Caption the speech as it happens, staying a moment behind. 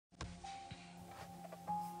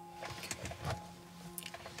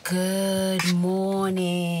Good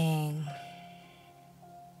morning.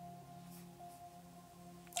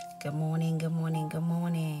 Good morning, good morning, good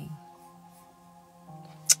morning.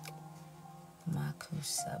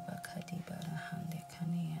 Makusaba kadibara hande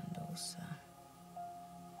kaniandosa.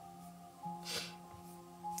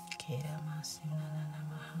 Kera masinana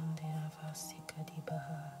namahande ravasi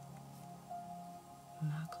kadibaha.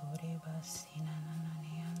 Makore basinana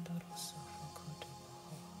naniandoroso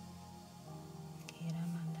fukotobo. Kera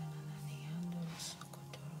mandana naniandoroso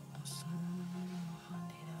kotoro musanana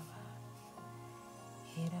namahande rava.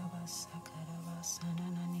 Kera basakara basanana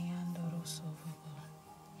naniandoroso fuko.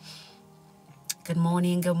 Good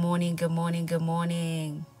morning, good morning, good morning, good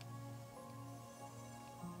morning.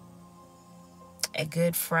 A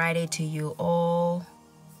good Friday to you all.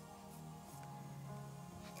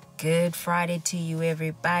 Good Friday to you,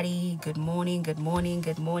 everybody. Good morning, good morning,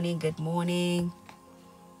 good morning, good morning.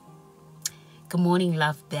 Good morning,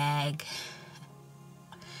 Love Bag.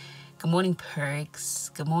 Good morning, Perks.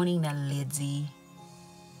 Good morning, Nalidzi.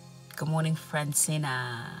 Good morning,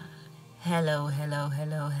 Francina. Hello, hello,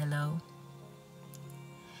 hello, hello.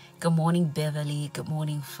 Good morning, Beverly. Good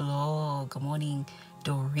morning, Flo. Good morning,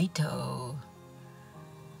 Dorito.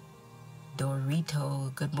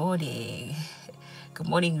 Good morning. Good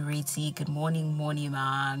morning, Ritzy. Good morning,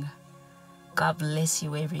 Mang. God bless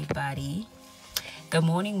you, everybody. Good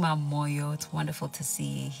morning, Mamoyo. It's wonderful to see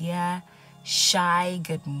you here. Shy,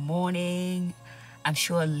 good morning. I'm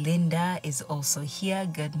sure Linda is also here.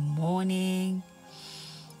 Good morning.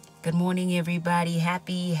 Good morning, everybody.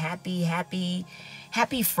 Happy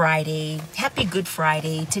Friday. Happy Good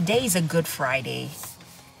Friday. Today is a Good Friday.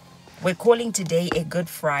 We're calling today a Good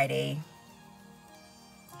Friday.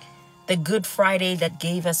 The Good Friday that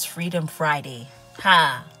gave us Freedom Friday.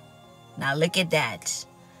 Ha! Now look at that.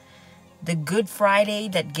 The Good Friday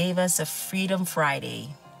that gave us a Freedom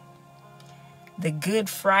Friday. The Good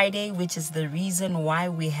Friday, which is the reason why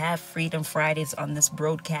we have Freedom Fridays on this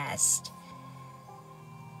broadcast.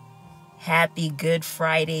 Happy Good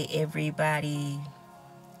Friday, everybody.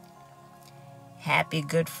 Happy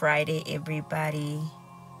Good Friday, everybody.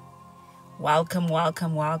 Welcome,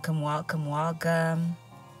 welcome, welcome, welcome, welcome.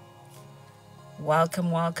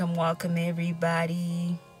 Welcome, welcome, welcome,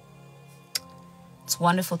 everybody. It's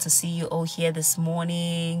wonderful to see you all here this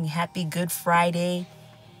morning. Happy Good Friday.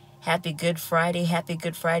 Happy Good Friday. Happy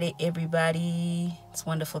Good Friday, everybody. It's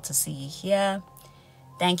wonderful to see you here.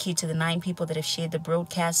 Thank you to the 9 people that have shared the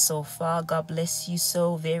broadcast so far. God bless you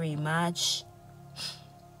so very much.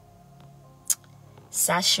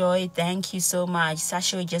 Sashoy, thank you so much.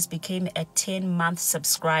 Sashoy just became a 10-month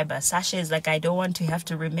subscriber. Sasha is like, I don't want to have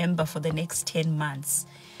to remember for the next 10 months.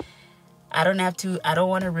 I don't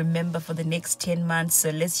want to remember for the next 10 months.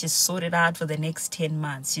 So let's just sort it out for the next 10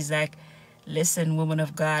 months. She's like, listen, woman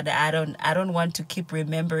of God, I don't want to keep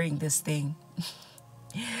remembering this thing.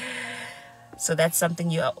 So that's something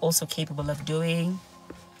you are also capable of doing.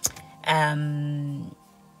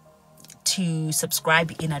 To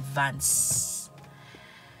subscribe in advance.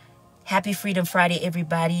 Happy Freedom Friday,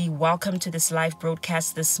 everybody. Welcome to this live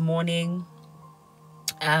broadcast this morning.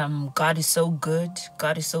 God is so good.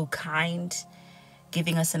 God is so kind,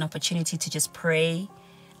 giving us an opportunity to just pray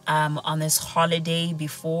on this holiday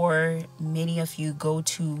before many of you go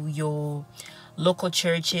to your local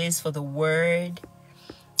churches for the word.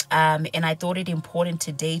 And I thought it important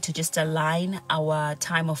today to just align our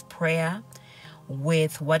time of prayer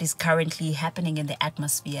with what is currently happening in the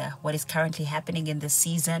atmosphere, what is currently happening in the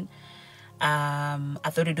season. I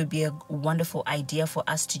thought it would be a wonderful idea for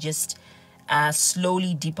us to just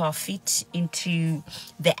slowly dip our feet into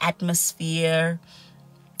the atmosphere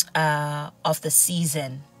of the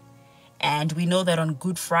season. And we know that on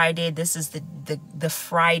Good Friday, this is the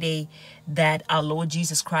Friday that our Lord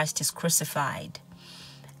Jesus Christ is crucified.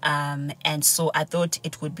 And so I thought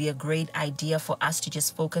it would be a great idea for us to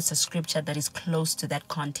just focus a scripture that is close to that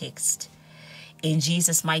context. In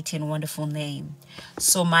Jesus' mighty and wonderful name.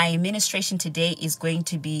 So my ministration today is going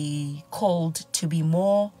to be called To Be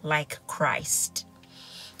More Like Christ.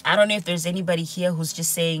 I don't know if there's anybody here who's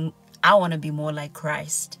just saying, I want to be more like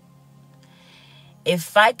Christ.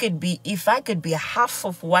 If I could be half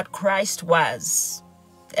of what Christ was.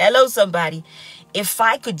 Hello, somebody. If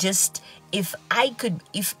I could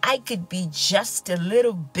be just a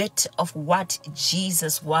little bit of what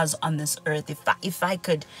Jesus was on this earth, if I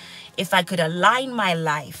could align my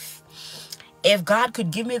life, if God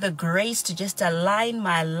could give me the grace to just align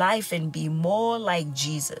my life and be more like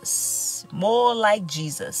Jesus, more like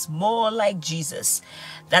Jesus, more like Jesus,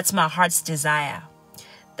 that's my heart's desire.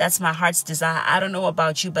 That's my heart's desire. I don't know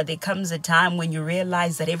about you, but there comes a time when you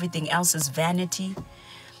realize that everything else is vanity.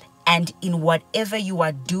 And in whatever you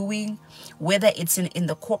are doing, whether it's in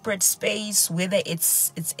the corporate space, whether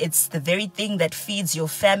it's the very thing that feeds your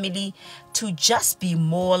family, to just be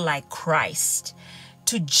more like Christ.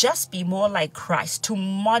 To just be more like Christ, to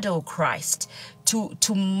model Christ,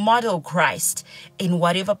 to model Christ in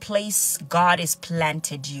whatever place God has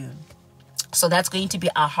planted you. So that's going to be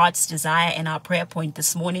our heart's desire and our prayer point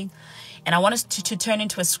this morning. And I want us to turn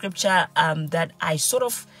into a scripture that I sort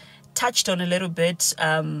of touched on a little bit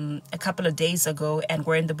a couple of days ago. And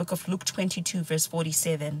we're in the book of Luke 22, verse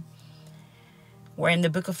 47. We're in the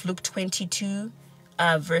book of Luke 22,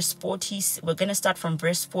 verse 40. We're going to start from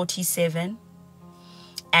verse 47.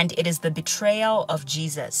 And it is the betrayal of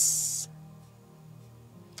Jesus.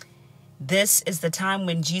 This is the time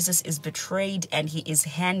when Jesus is betrayed and he is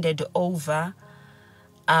handed over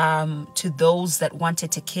to those that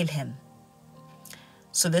wanted to kill him.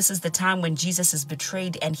 So this is the time when Jesus is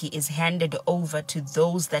betrayed and he is handed over to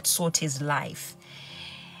those that sought his life.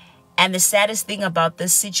 And the saddest thing about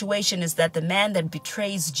this situation is that the man that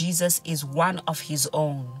betrays Jesus is one of his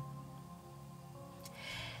own.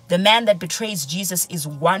 The man that betrays Jesus is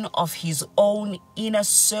one of his own inner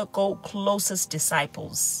circle, closest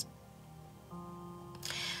disciples.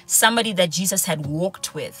 Somebody that Jesus had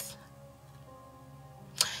walked with.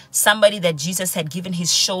 Somebody that Jesus had given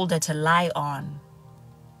his shoulder to lie on.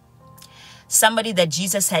 Somebody that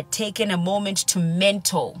Jesus had taken a moment to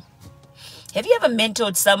mentor. Have you ever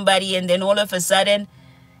mentored somebody and then all of a sudden,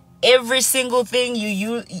 every single thing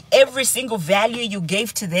every single value you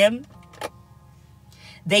gave to them,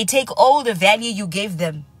 they take all the value you gave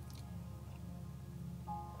them.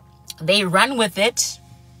 They run with it,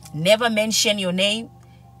 never mention your name.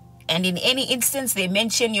 And in any instance they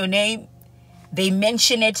mention your name, they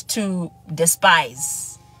mention it to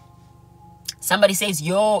despise. Somebody says,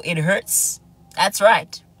 yo, it hurts. That's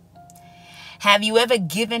right. Have you ever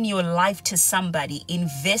given your life to somebody,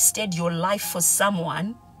 invested your life for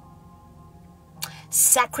someone,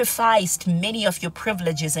 sacrificed many of your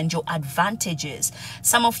privileges and your advantages?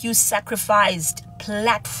 Some of you sacrificed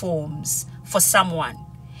platforms for someone,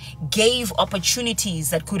 gave opportunities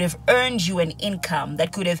that could have earned you an income,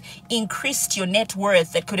 that could have increased your net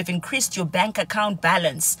worth, that could have increased your bank account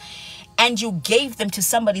balance, and you gave them to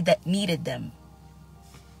somebody that needed them,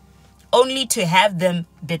 only to have them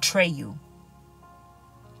betray you.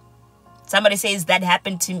 Somebody says that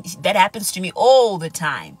happens to me all the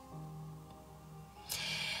time.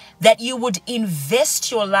 That you would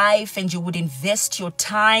invest your life and you would invest your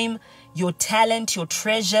time, your talent, your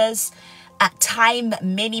treasures, at time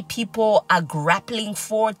many people are grappling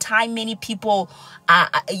for, time many people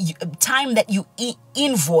time that you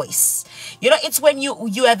invoice. You know, it's when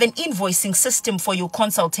you have an invoicing system for your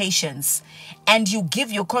consultations and you give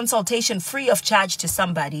your consultation free of charge to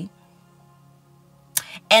somebody,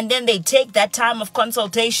 and then they take that time of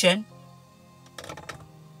consultation,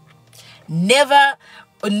 never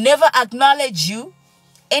acknowledge you.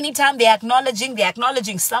 Anytime they're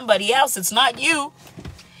acknowledging somebody else. It's not you.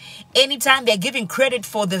 Anytime they're giving credit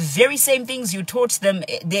for the very same things you taught them,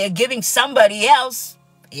 they're giving somebody else.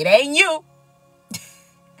 It ain't you.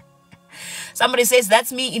 Somebody says,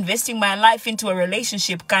 that's me investing my life into a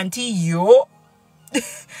relationship. Kanti yo.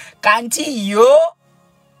 Kanti yo.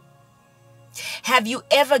 Have you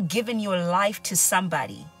ever given your life to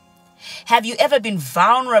somebody? Have you ever been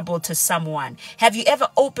vulnerable to someone? Have you ever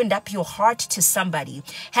opened up your heart to somebody?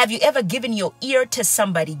 Have you ever given your ear to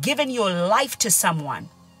somebody, given your life to someone?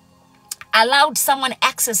 Allowed someone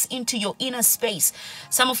access into your inner space?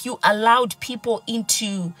 Some of you allowed people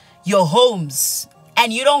into your homes,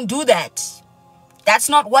 and you don't do that. That's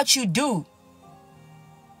not what you do.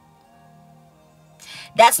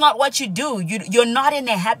 That's not what you do. You're not in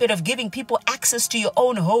the habit of giving people access to your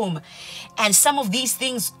own home. And some of these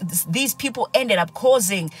things, these people ended up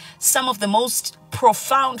causing some of the most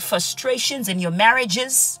profound frustrations in your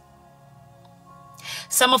marriages.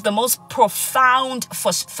 Some of the most profound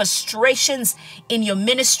frustrations in your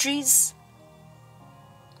ministries.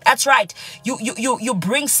 That's right. You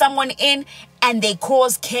bring someone in and they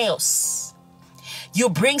cause chaos. You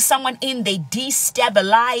bring someone in, they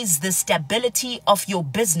destabilize the stability of your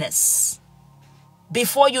business.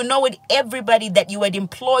 Before you know it, everybody that you had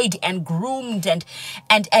employed and groomed and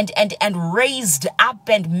raised up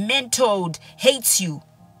and mentored hates you.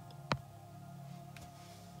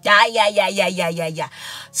 Yeah.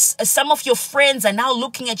 Some of your friends are now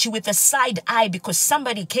looking at you with a side eye because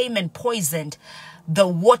somebody came and poisoned the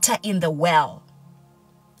water in the well.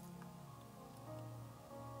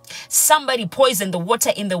 Somebody poisoned the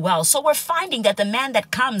water in the well. So we're finding that the man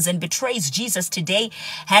that comes and betrays Jesus today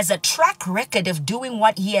has a track record of doing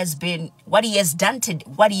what he is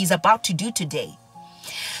about to do today.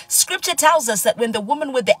 Scripture tells us that when the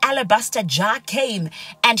woman with the alabaster jar came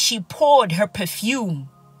and she poured her perfume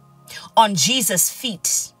on Jesus'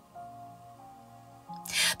 feet,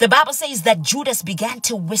 the Bible says that Judas began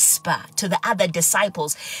to whisper to the other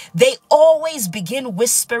disciples. They always begin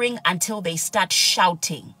whispering until they start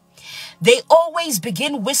shouting. They always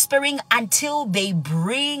begin whispering until they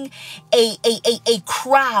bring a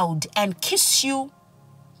crowd and kiss you,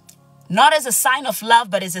 not as a sign of love,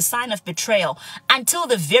 but as a sign of betrayal. Until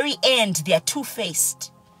the very end, they are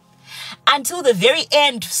two-faced. Until the very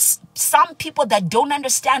end, some people that don't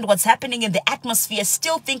understand what's happening in the atmosphere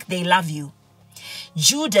still think they love you.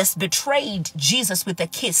 Judas betrayed Jesus with a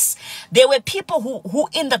kiss. There were people who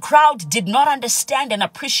in the crowd did not understand and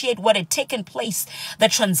appreciate what had taken place, the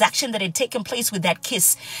transaction that had taken place with that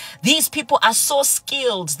kiss. These people are so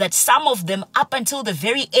skilled that some of them, up until the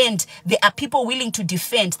very end, there are people willing to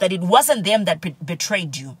defend that it wasn't them that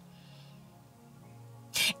betrayed you.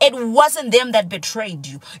 It wasn't them that betrayed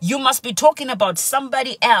you. You must be talking about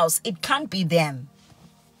somebody else. It can't be them.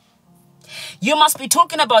 You must be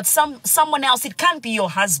talking about someone else. It can't be your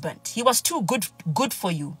husband. He was too good for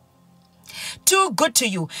you. Too good to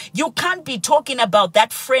you. You can't be talking about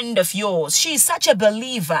that friend of yours. She's such a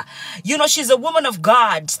believer. You know, she's a woman of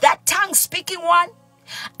God. That tongue-speaking one.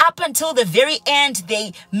 Up until the very end,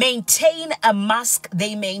 they maintain a mask.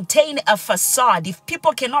 They maintain a facade. If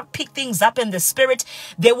people cannot pick things up in the spirit,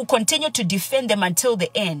 they will continue to defend them until the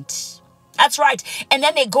end. That's right. And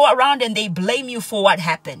then they go around and they blame you for what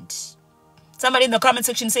happened. Somebody in the comment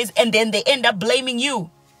section says, and then they end up blaming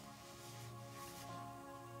you.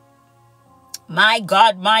 My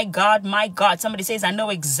God, my God, my God. Somebody says, I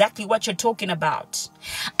know exactly what you're talking about.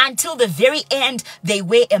 Until the very end, they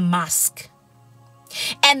wear a mask.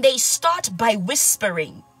 And they start by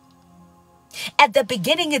whispering. At the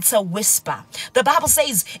beginning, it's a whisper. The Bible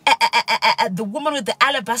says the woman with the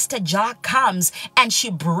alabaster jar comes and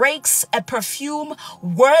she breaks a perfume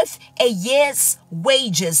worth a year's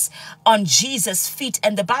wages on Jesus' feet.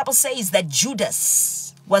 And the Bible says that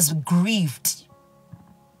Judas was grieved.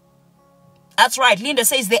 That's right. Linda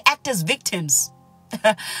says they act as victims.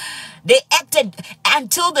 They acted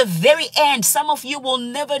until the very end. Some of you will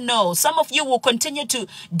never know. Some of you will continue to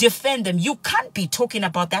defend them. You can't be talking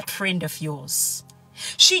about that friend of yours.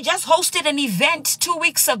 She just hosted an event 2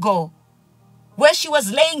 weeks ago where she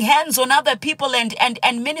was laying hands on other people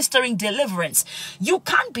and ministering deliverance. You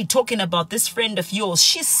can't be talking about this friend of yours.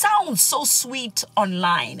 She sounds so sweet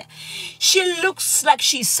online. She looks like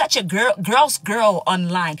she's such a girl's girl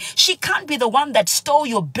online. She can't be the one that stole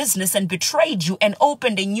your business and betrayed you and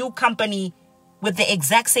opened a new company with the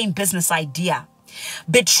exact same business idea.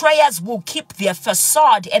 Betrayers will keep their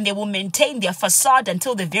facade and they will maintain their facade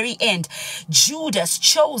until the very end. Judas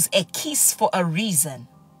chose a kiss for a reason.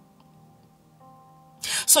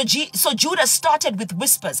 So Judas started with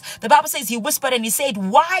whispers. The Bible says he whispered and he said,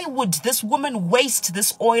 why would this woman waste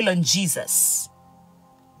this oil on Jesus?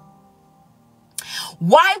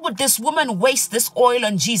 Why would this woman waste this oil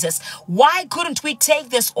on Jesus? Why couldn't we take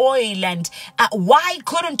this oil and why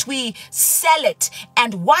couldn't we sell it?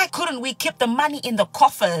 And why couldn't we keep the money in the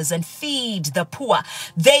coffers and feed the poor?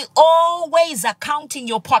 They always are counting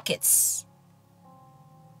your pockets.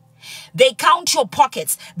 They count your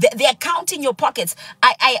pockets. They're counting your pockets.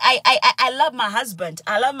 I love my husband.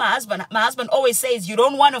 I love my husband. My husband always says, you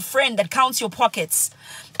don't want a friend that counts your pockets.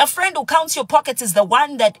 A friend who counts your pockets is the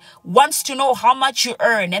one that wants to know how much you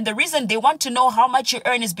earn. And the reason they want to know how much you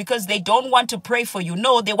earn is because they don't want to pray for you.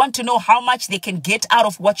 No, they want to know how much they can get out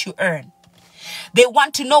of what you earn. They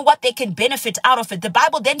want to know what they can benefit out of it. The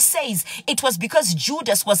Bible then says it was because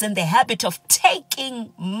Judas was in the habit of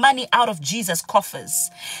taking money out of Jesus'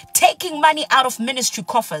 coffers, taking money out of ministry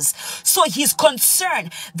coffers. So his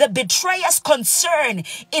concern, the betrayer's concern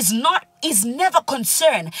is never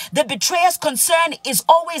concern. The betrayer's concern is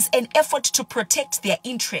always an effort to protect their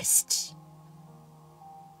interest.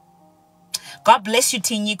 God bless you,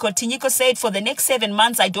 Tinyiko. Tinyiko said, for the next 7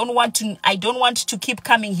 months, I don't want to keep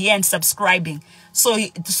coming here and subscribing. So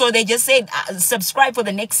they just said, subscribe for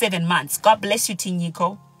the next 7 months. God bless you,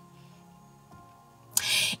 Tinyiko.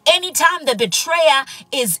 Anytime the betrayer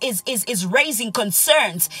is raising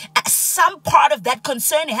concerns, some part of that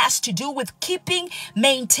concern has to do with keeping,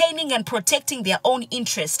 maintaining, and protecting their own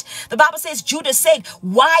interest. The Bible says, Judas said,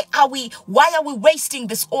 why are we wasting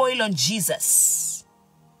this oil on Jesus?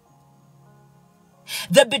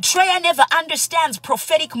 The betrayer never understands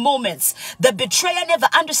prophetic moments. The betrayer never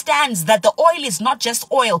understands that the oil is not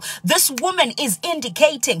just oil. This woman is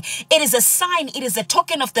indicating it is a sign, it is a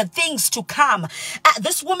token of the things to come.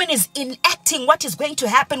 This woman is enacting what is going to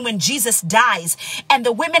happen when Jesus dies. And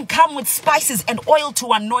the women come with spices and oil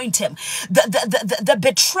to anoint him. The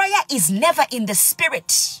betrayer is never in the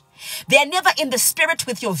spirit. They are never in the spirit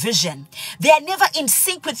with your vision. They are never in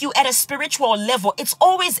sync with you at a spiritual level. It's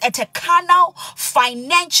always at a carnal,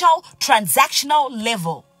 financial, transactional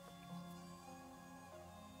level.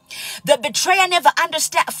 The betrayer never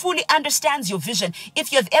fully understands your vision.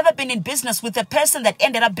 If you've ever been in business with a person that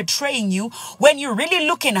ended up betraying you, when you really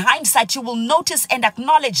look in hindsight, you will notice and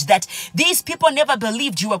acknowledge that these people never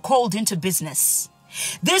believed you were called into business.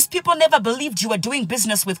 These people never believed you were doing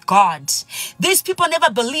business with God. These people never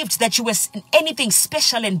believed that you were anything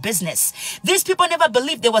special in business. These people never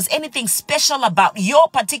believed there was anything special about your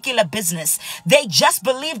particular business. They just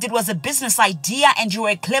believed it was a business idea and you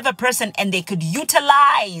were a clever person and they could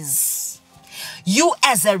utilize you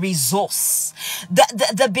as a resource.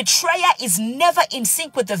 The betrayer is never in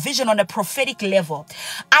sync with the vision on a prophetic level.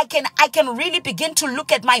 I can really begin to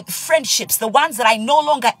look at my friendships, the ones that I no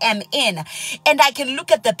longer am in, and I can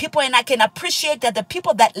look at the people and I can appreciate that the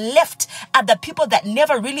people that left are the people that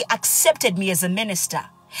never really accepted me as a minister.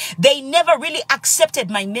 They never really accepted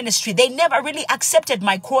my ministry. They never really accepted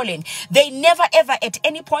my calling. They never ever at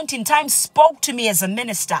any point in time spoke to me as a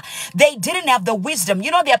minister. They didn't have the wisdom. You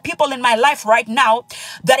know, there are people in my life right now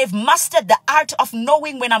that have mastered the art of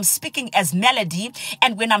knowing when I'm speaking as Melody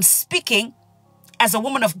and when I'm speaking as a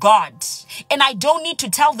woman of God. And I don't need to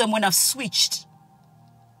tell them when I've switched.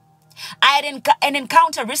 I had an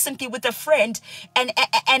encounter recently with a friend, and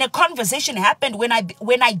a conversation happened when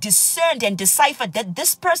I discerned and deciphered that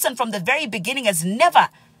this person from the very beginning has never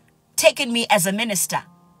taken me as a minister.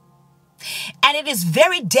 And it is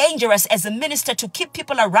very dangerous as a minister to keep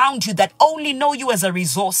people around you that only know you as a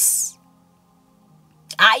resource.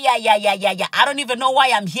 I don't even know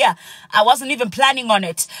why I'm here. I wasn't even planning on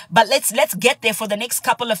it. But let's get there for the next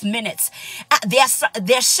couple of minutes. There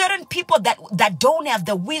are certain people that don't have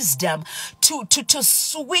the wisdom to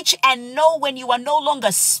switch and know when you are no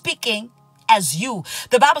longer speaking as you.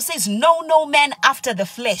 The Bible says, know no man after the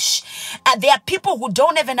flesh. There are people who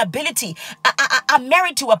don't have an ability. I'm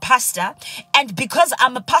married to a pastor, and because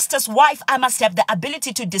I'm a pastor's wife, I must have the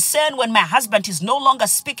ability to discern when my husband is no longer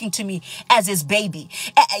speaking to me as his baby,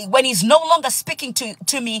 when he's no longer speaking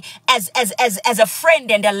to me as a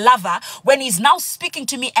friend and a lover, when he's now speaking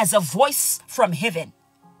to me as a voice from heaven.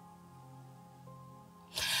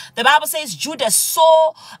 The Bible says Judas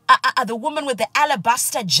saw the woman with the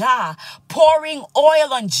alabaster jar pouring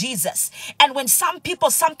oil on Jesus. And when some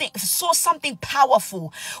people saw something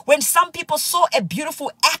powerful, when some people saw a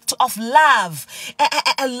beautiful act of love,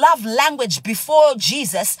 a love language before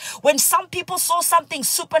Jesus, when some people saw something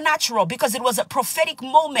supernatural because it was a prophetic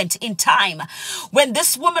moment in time, when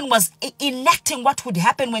this woman was enacting what would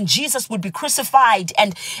happen when Jesus would be crucified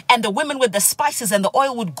and the women with the spices and the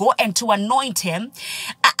oil would go and to anoint him.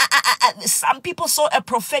 Some people saw a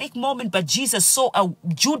prophetic moment, but Judas saw a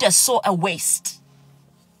waste.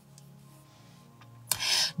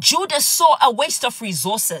 Judas saw a waste of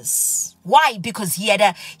resources. Why? Because he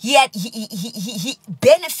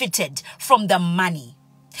benefited from the money.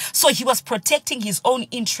 So he was protecting his own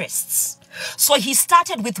interests. So he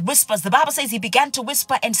started with whispers. The Bible says he began to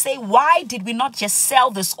whisper and say, why did we not just sell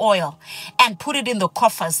this oil and put it in the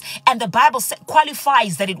coffers? And the Bible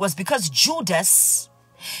qualifies that it was because Judas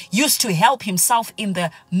used to help himself in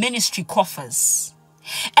the ministry coffers.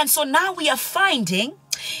 And so now we are finding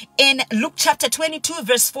in Luke chapter 22,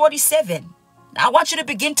 verse 47. Now I want you to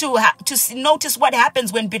begin to notice what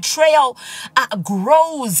happens when betrayal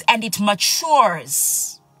grows and it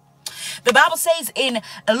matures. The Bible says in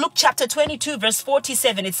Luke chapter 22, verse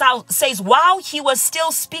 47, it says, while he was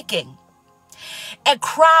still speaking, a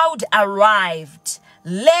crowd arrived,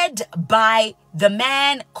 led by the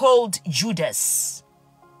man called Judas,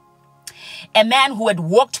 a man who had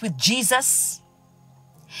walked with Jesus,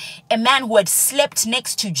 a man who had slept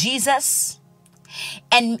next to Jesus,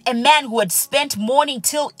 and a man who had spent morning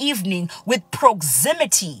till evening with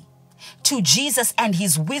proximity to Jesus and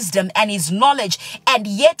his wisdom and his knowledge. And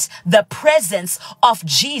yet the presence of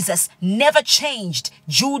Jesus never changed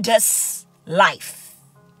Judas' life.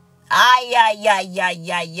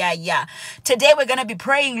 Today we're going to be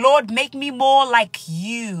praying, Lord, make me more like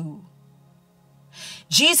you.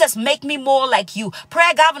 Jesus, make me more like you.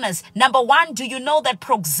 Prayer governors, number one, do you know that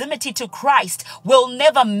proximity to Christ will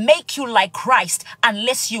never make you like Christ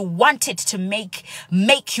unless you want it to make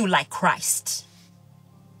you like Christ?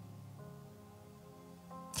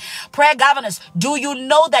 Prayer governors, do you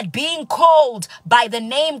know that being called by the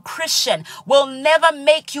name Christian will never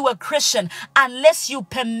make you a Christian unless you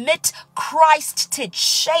permit Christ to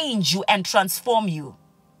change you and transform you?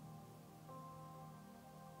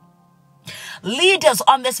 Leaders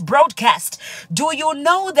on this broadcast, do you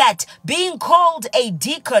know that being called a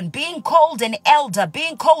deacon, being called an elder,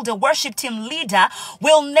 being called a worship team leader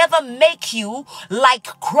will never make you like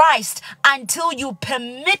Christ until you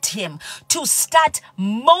permit him to start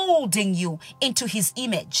molding you into his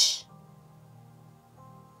image?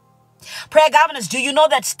 Prayer governors, do you know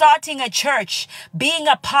that starting a church, being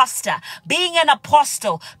a pastor, being an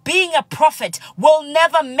apostle, being a prophet will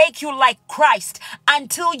never make you like Christ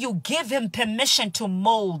until you give him permission to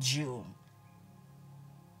mold you?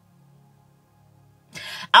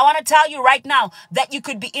 I want to tell you right now that you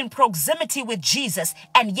could be in proximity with Jesus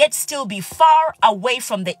and yet still be far away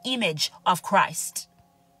from the image of Christ.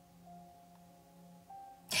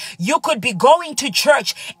 You could be going to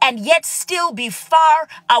church and yet still be far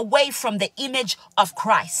away from the image of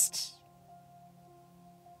Christ.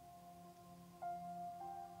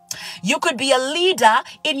 You could be a leader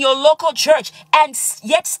in your local church and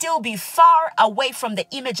yet still be far away from the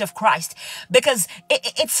image of Christ, because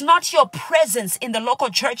it's not your presence in the local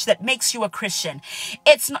church that makes you a Christian.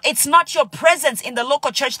 It's not your presence in the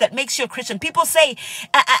local church that makes you a Christian. People say,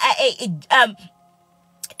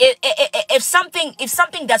 if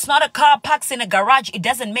something that's not a car parks in a garage, it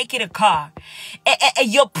doesn't make it a car.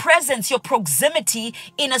 Your presence, your proximity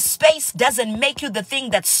in a space doesn't make you the thing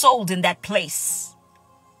that's sold in that place.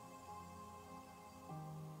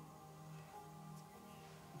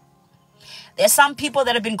 There's some people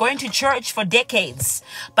that have been going to church for decades,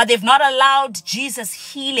 but they've not allowed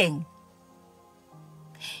Jesus' healing,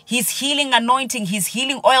 his healing anointing, his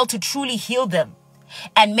healing oil to truly heal them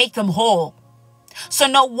and make them whole. So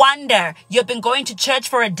no wonder you've been going to church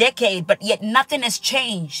for a decade, but yet nothing has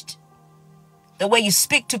changed. The way you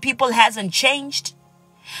speak to people hasn't changed.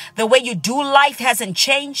 The way you do life hasn't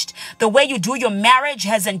changed. The way you do your marriage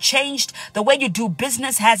hasn't changed. The way you do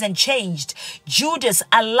business hasn't changed. Judas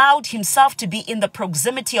allowed himself to be in the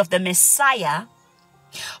proximity of the Messiah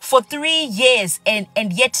for 3 years, and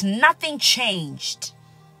yet nothing changed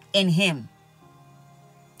in him.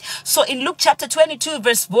 So in Luke chapter 22,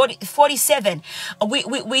 verse 47,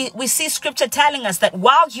 we see scripture telling us that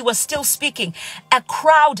while he was still speaking, a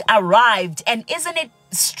crowd arrived. And isn't it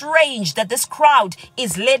strange that this crowd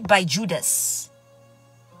is led by Judas,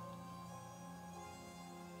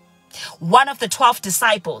 one of the 12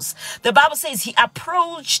 disciples? The Bible says he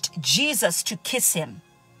approached Jesus to kiss him.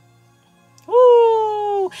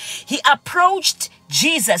 Ooh, he approached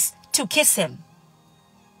Jesus to kiss him.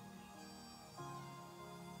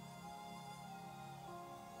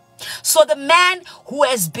 So the man who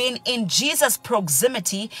has been in Jesus'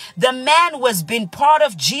 proximity, the man who has been part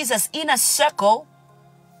of Jesus' inner circle,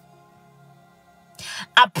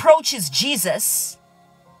 approaches Jesus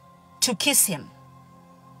to kiss him.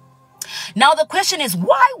 Now the question is,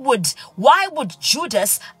 why would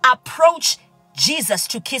Judas approach Jesus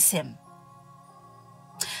to kiss him?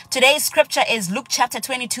 Today's scripture is Luke chapter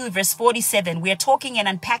 22, verse 47. We are talking and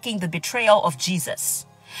unpacking the betrayal of Jesus.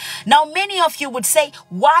 Now, many of you would say,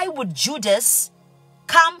 why would Judas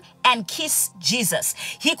come and kiss Jesus?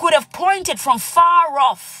 He could have pointed from far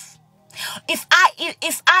off. If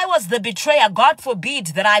I was the betrayer, God forbid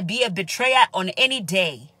that I be a betrayer on any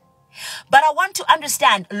day. But I want to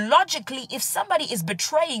understand, logically, if somebody is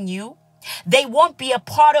betraying you, they won't be a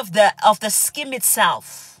part of the scheme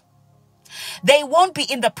itself. They won't be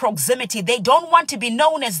in the proximity. They don't want to be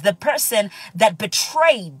known as the person that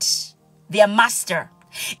betrayed their master.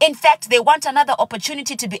 In fact, they want another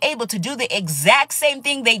opportunity to be able to do the exact same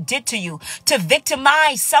thing they did to you, to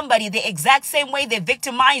victimize somebody the exact same way they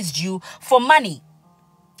victimized you for money.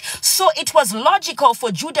 So it was logical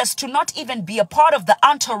for Judas to not even be a part of the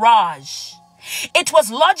entourage. It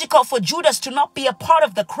was logical for Judas to not be a part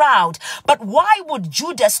of the crowd. But why would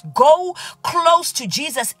Judas go close to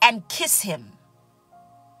Jesus and kiss him?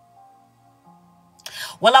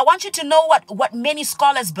 Well, I want you to know what many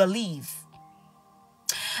scholars believe.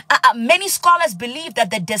 Many scholars believe that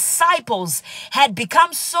the disciples had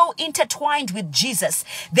become so intertwined with Jesus.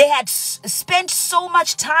 They had spent so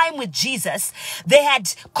much time with Jesus. They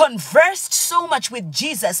had conversed so much with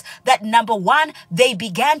Jesus that, number one, they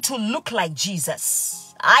began to look like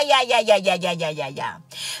Jesus. Yeah.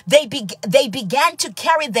 They began to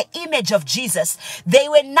carry the image of Jesus. They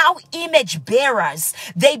were now image bearers.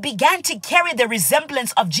 They began to carry the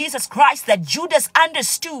resemblance of Jesus Christ, that Judas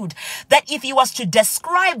understood that if he was to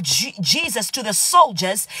describe Jesus to the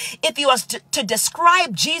soldiers, if he was to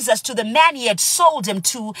describe Jesus to the man he had sold him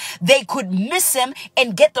to, they could miss him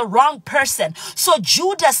and get the wrong person. So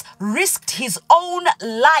Judas risked his own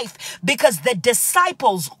life because the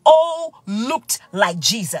disciples all looked like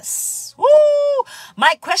Jesus. Woo!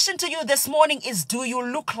 My question to you this morning is, do you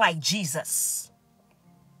look like Jesus?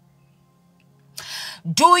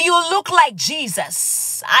 Do you look like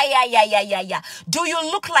Jesus? Do you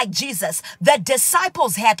look like Jesus? The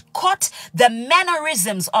disciples had caught the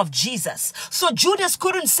mannerisms of Jesus. So Judas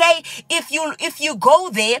couldn't say, if you go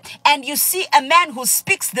there and you see a man who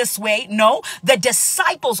speaks this way. No, the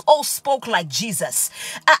disciples all spoke like Jesus.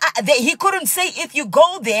 He couldn't say, if you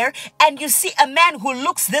go there and you see a man who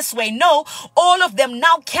looks this way. No, all of them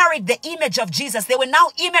now carried the image of Jesus. They were now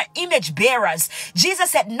image bearers.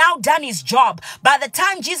 Jesus had now done his job. By the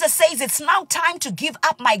time Jesus says, it's now time to give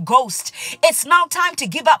up my ghost, it's now time to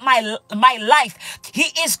give up my life,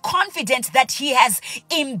 he is confident that he has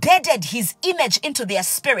embedded his image into their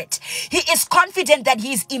spirit. He is confident that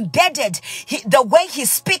he's embedded the way he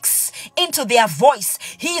speaks into their voice.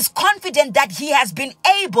 He is confident that he has been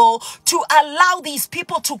able to allow these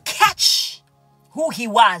people to catch who he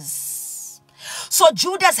was. So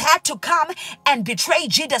Judas had to come and betray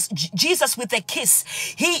Jesus with a kiss.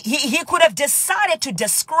 He could have decided to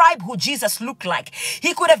describe who Jesus looked like.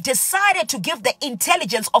 He could have decided to give the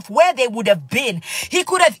intelligence of where they would have been. He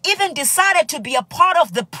could have even decided to be a part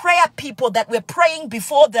of the prayer people that were praying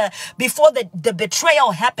before the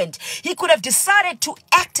betrayal happened. He could have decided to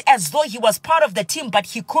act as though he was part of the team, but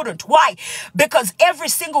he couldn't. Why? Because every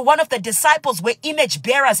single one of the disciples were image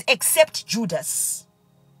bearers except Judas.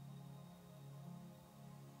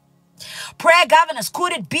 Prayer governors,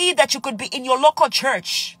 could it be that you could be in your local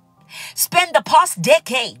church, spend the past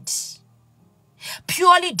decade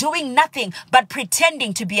purely doing nothing but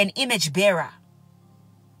pretending to be an image bearer?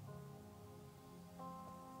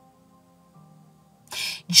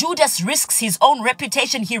 Judas risks his own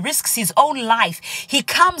reputation. He risks his own life. He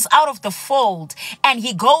comes out of the fold and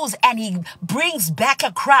he goes and he brings back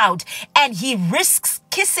a crowd and he risks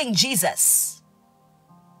kissing Jesus.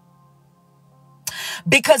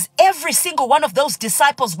 Because every single one of those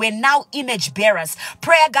disciples were now image bearers.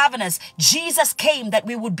 Prayer governors, Jesus came that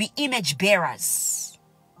we would be image bearers.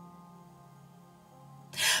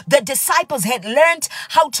 The disciples had learned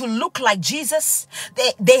how to look like Jesus.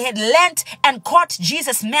 They had learned and caught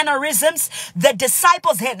Jesus' mannerisms. The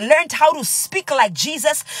disciples had learned how to speak like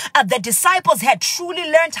Jesus. The disciples had truly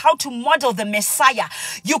learned how to model the Messiah.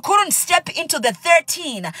 You couldn't step into the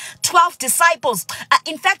 12 disciples.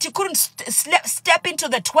 In fact, you couldn't step into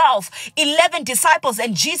the 11 disciples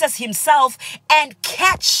and Jesus himself and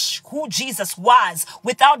catch who Jesus was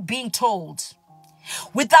without being told.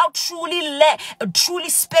 Without truly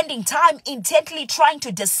spending time intently trying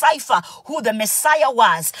to decipher who the Messiah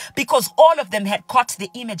was, because all of them had caught the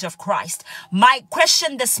image of Christ. My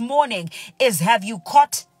question this morning is, have you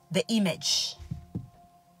caught the image?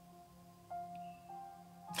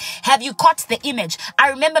 Have you caught the image? I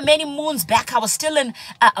remember many moons back, I was still in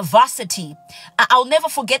varsity. I'll never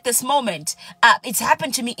forget this moment. It's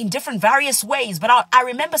happened to me in different various ways, but I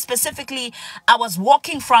remember specifically, I was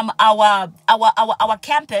walking from our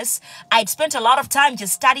campus. I'd spent a lot of time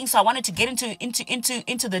just studying, so I wanted to get into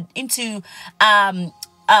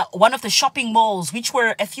one of the shopping malls, which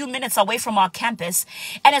were a few minutes away from our campus.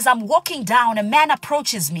 And as I'm walking down, a man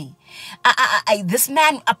approaches me. This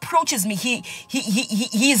man approaches me.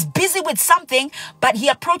 He is busy with something, but he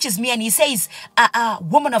approaches me and he says,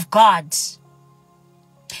 woman of God.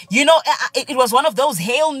 You know, it was one of those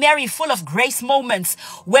Hail Mary full of grace moments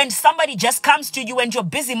when somebody just comes to you and you're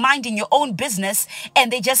busy minding your own business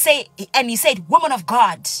and they just say, and he said, woman of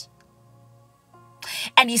God.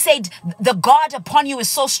 And he said, the God upon you is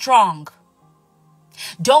so strong.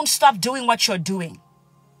 Don't stop doing what you're doing.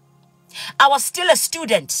 I was still a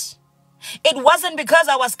student. It wasn't because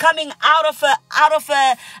I was coming out of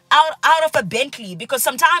a Bentley, because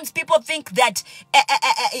sometimes people think that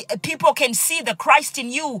people can see the Christ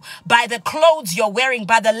in you by the clothes you're wearing,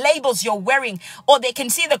 by the labels you're wearing, or they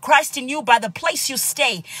can see the Christ in you by the place you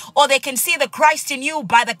stay, or they can see the Christ in you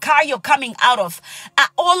by the car you're coming out of.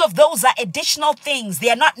 All of those are additional things.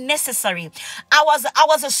 They are not necessary. I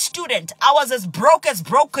was a student. I was as broke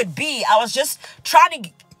could be. I was just trying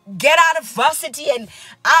to get out of varsity, and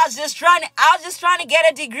I was just trying to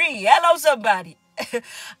get a degree. Hello, somebody.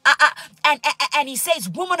 And he says,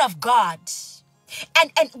 woman of God.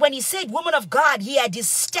 And when he said woman of God, he had his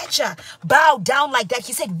stature bowed down like that.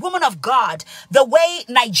 He said woman of God, the way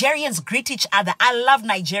Nigerians greet each other. I love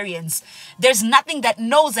Nigerians. There's nothing that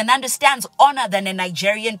knows and understands honor than a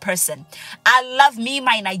Nigerian person. I love me,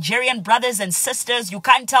 my Nigerian brothers and sisters. You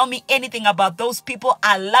can't tell me anything about those people.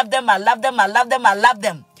 I love them. I love them. I love them. I love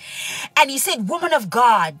them. And he said, woman of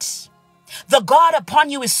God, the God upon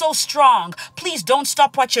you is so strong. Please don't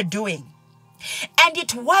stop what you're doing. And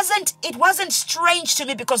it wasn't strange to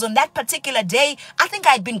me, because on that particular day, I think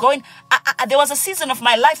I'd been going, there was a season of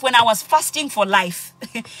my life when I was fasting for life.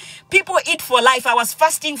 People eat for life. I was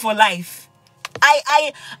fasting for life.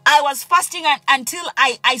 I was fasting until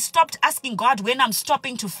I stopped asking God when I'm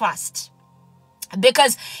stopping to fast,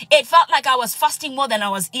 because it felt like I was fasting more than I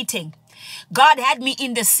was eating. God had me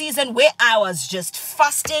in the season where I was just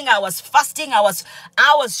fasting. I was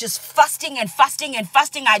just fasting and fasting and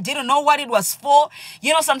fasting. I didn't know what it was for.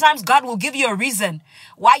 You know, sometimes God will give you a reason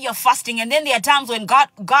why you're fasting. And then there are times when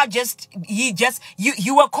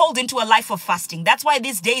you were called into a life of fasting. That's why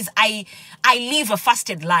these days I live a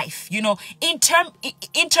fasted life. You know,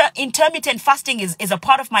 intermittent fasting is a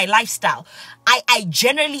part of my lifestyle. I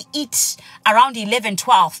generally eat around 11,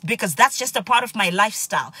 12 because that's just a part of my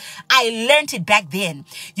lifestyle. I learned it back then.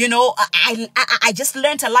 You know, I just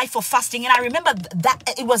learned a life of fasting. And I remember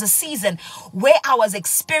that it was a season where I was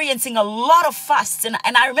experiencing a lot of fasts. And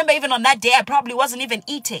I remember even on that day, I probably wasn't even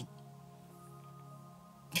eating.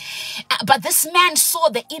 But this man saw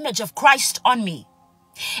the image of Christ on me.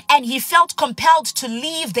 And he felt compelled to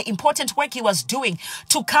leave the important work he was doing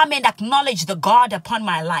to come and acknowledge the God upon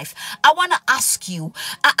my life. I want to ask you,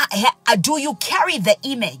 do you carry the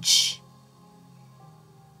image?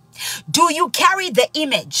 Do you carry the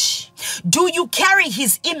image? Do you carry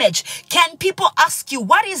his image? Can people ask you,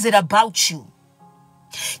 what is it about you?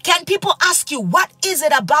 Can people ask you, what is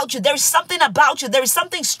it about you? There is something about you. There is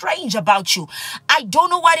something strange about you. I don't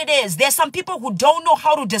know what it is. There's some people who don't know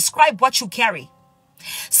how to describe what you carry.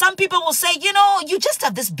 Some people will say, you know, you just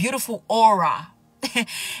have this beautiful aura.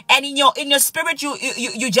 And in your spirit,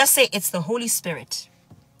 you just say it's the Holy Spirit.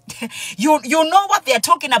 You know what they're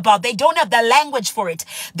talking about. They don't have the language for it.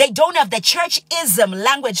 They don't have the churchism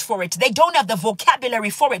language for it. They don't have the vocabulary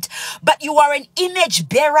for it. But you are an image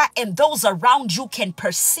bearer, and those around you can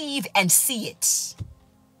perceive and see it.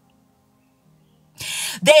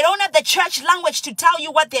 They don't have the church language to tell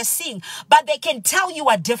you what they're seeing, but they can tell you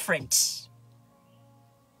are different.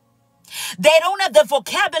 They don't have the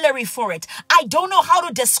vocabulary for it. I don't know how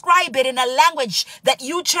to describe it in a language that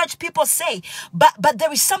you church people say, but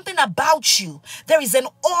there is something about you. There is an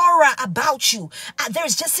aura about you. There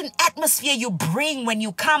is just an atmosphere you bring when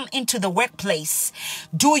you come into the workplace.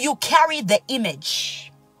 Do you carry the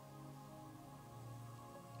image?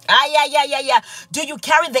 Do you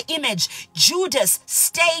carry the image? Judas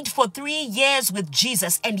stayed for 3 years with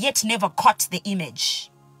Jesus and yet never caught the image.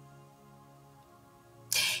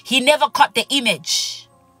 He never caught the image.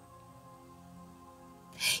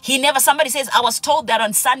 Somebody says, I was told that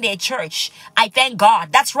on Sunday at church. I thank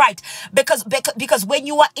God. That's right. Because when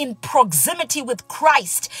you are in proximity with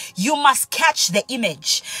Christ, you must catch the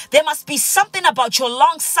image. There must be something about your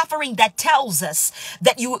long suffering that tells us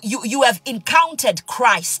that you have encountered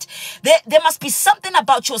Christ. There must be something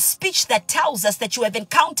about your speech that tells us that you have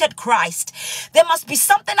encountered Christ. There must be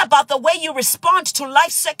something about the way you respond to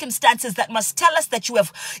life circumstances that must tell us that you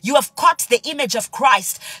have caught the image of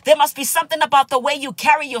Christ. There must be something about the way you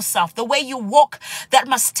carry yourself, the way you walk, that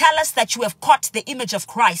must tell us that you have caught the image of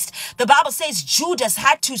Christ. The Bible says Judas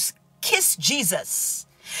had to kiss Jesus.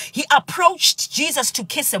 He approached Jesus to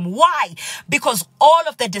kiss him. Why? Because all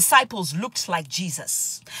of the disciples looked like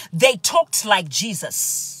Jesus. They talked like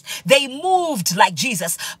Jesus. They moved like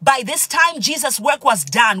Jesus. By this time, Jesus' work was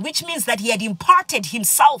done, which means that he had imparted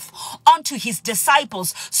himself onto his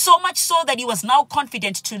disciples, so much so that he was now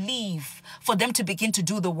confident to leave for them to begin to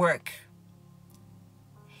do the work.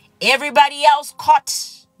 Everybody else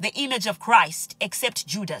caught the image of Christ except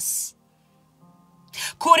Judas.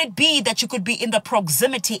 Could it be that you could be in the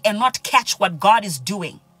proximity and not catch what God is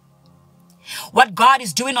doing? What God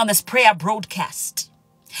is doing on this prayer broadcast?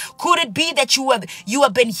 Could it be that you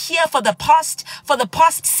have been here for the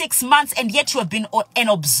past 6 months and yet you have been an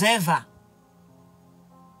observer?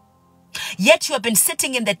 Yet you have been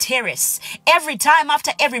sitting in the terrace. Every time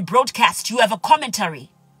after every broadcast, you have a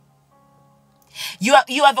commentary.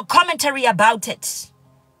 You have a commentary about it.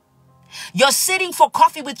 You're sitting for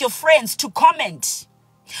coffee with your friends to comment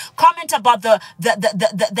about the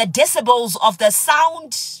decibels of the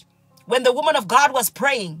sound when the woman of God was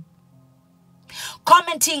praying.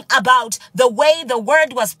 commenting about the way the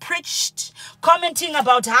word was preached, commenting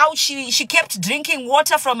about how she kept drinking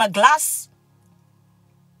water from a glass.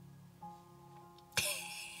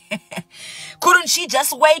 Couldn't she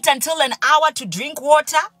just wait until an hour to drink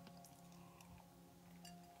water?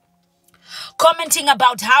 Commenting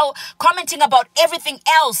about everything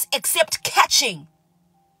else except catching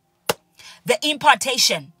the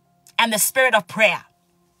impartation and the spirit of prayer.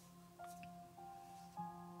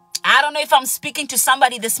 I don't know if I'm speaking to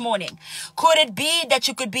somebody this morning. Could it be that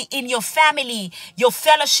you could be in your family, your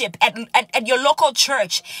fellowship, at your local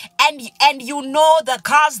church, and you know the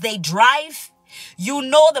cars they drive, you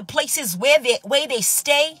know the places where they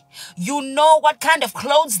stay, you know what kind of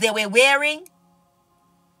clothes they were wearing,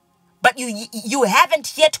 but you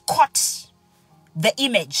haven't yet caught the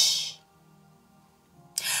image?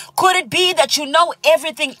 Could it be that you know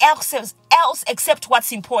everything else except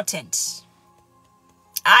what's important?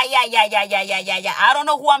 I don't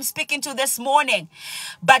know who I'm speaking to this morning,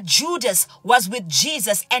 but Judas was with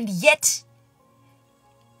Jesus, and yet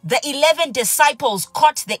the 11 disciples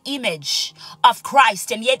caught the image of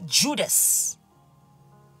Christ, and yet Judas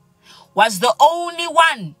was the only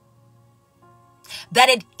one that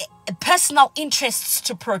had personal interests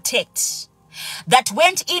to protect, that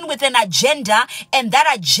went in with an agenda, and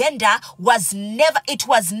that agenda was never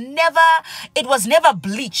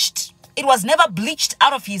bleached. It was never bleached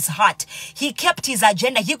out of his heart. He kept his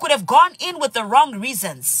agenda. He could have gone in with the wrong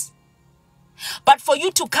reasons. But for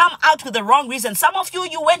you to come out with the wrong reasons, some of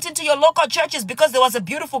you went into your local churches because there was a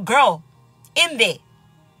beautiful girl in there.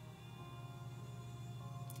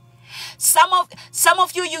 Some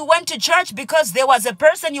of you went to church because there was a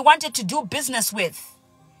person you wanted to do business with.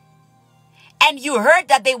 And you heard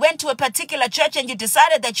that they went to a particular church, and you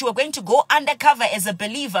decided that you were going to go undercover as a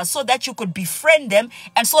believer so that you could befriend them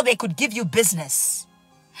and so they could give you business.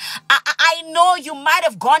 I know you might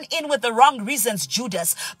have gone in with the wrong reasons,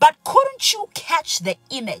 Judas, but couldn't you catch the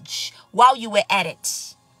image while you were at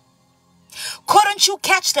it? Couldn't you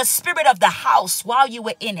catch the spirit of the house while you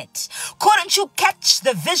were in it? Couldn't you catch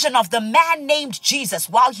the vision of the man named Jesus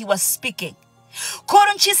while he was speaking?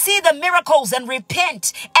 Couldn't you see the miracles and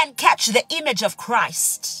repent and catch the image of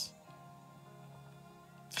Christ?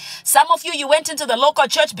 Some of you went into the local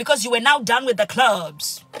church because you were now done with the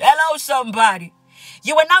clubs. Hello, somebody.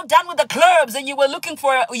 You were now done with the clubs, and you were looking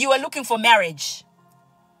for marriage.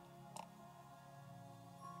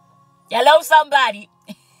 Hello, somebody.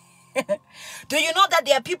 Do you know that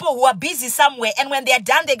there are people who are busy somewhere, and when they're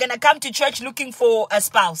done, they're going to come to church looking for a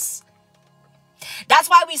spouse? That's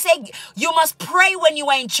why we say you must pray when you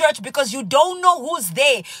are in church, because you don't know who's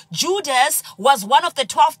there. Judas was one of the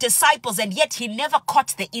 12 disciples, and yet he never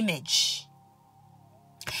caught the image.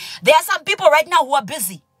 There are some people right now who are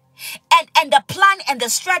busy. And the plan and the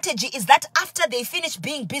strategy is that after they finish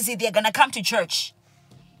being busy, they're going to come to church.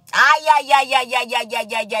 I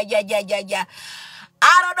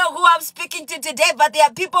don't know who I'm speaking to today, but there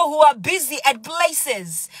are people who are busy at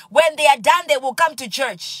places. When they are done, they will come to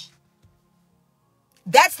church.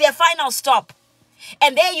 That's their final stop.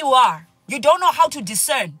 And there you are. You don't know how to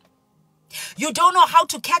discern. You don't know how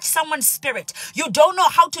to catch someone's spirit. You don't know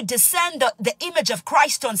how to discern the image of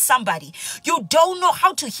Christ on somebody. You don't know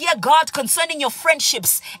how to hear God concerning your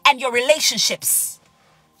friendships and your relationships.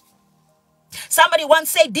 Somebody once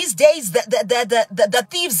said these days the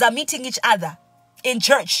thieves are meeting each other in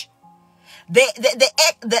church.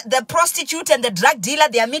 The prostitute and the drug dealer,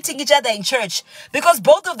 they are meeting each other in church because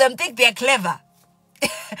both of them think they're clever.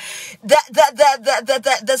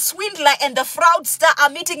 The swindler and the fraudster are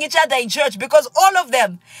meeting each other in church because all of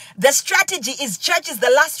them, the strategy is church is the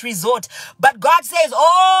last resort. But God says,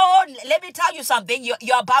 oh, let me tell you something.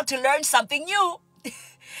 You're about to learn something new.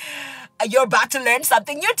 You're about to learn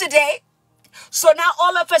something new today. So now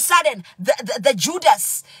all of a sudden, the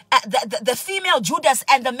Judas, the female Judas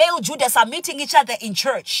and the male Judas are meeting each other in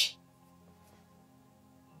church.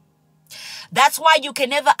 That's why you can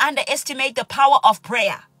never underestimate the power of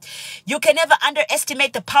prayer. You can never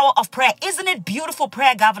underestimate the power of prayer. Isn't it beautiful,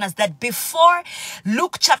 prayer governors, that before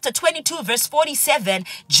Luke chapter 22, verse 47,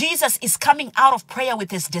 Jesus is coming out of prayer with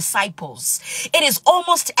his disciples. It is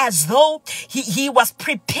almost as though he was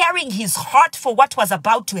preparing his heart for what was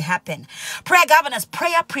about to happen. Prayer governors,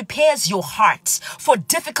 prayer prepares your heart for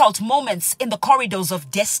difficult moments in the corridors of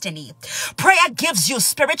destiny. Prayer gives you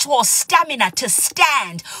spiritual stamina to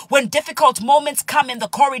stand when difficult moments come in the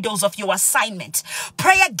corridors of your assignment.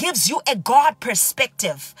 Prayer gives you a God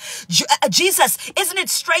perspective. Jesus, isn't it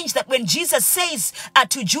strange that when Jesus says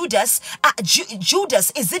to Judas,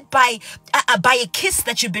 Judas, is it by a kiss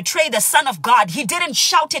that you betray the Son of God? He didn't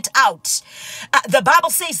shout it out. The Bible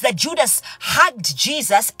says that Judas hugged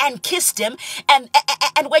Jesus and kissed him. And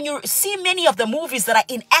when you see many of the movies that are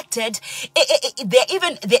enacted,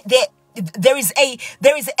 there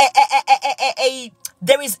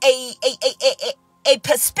is a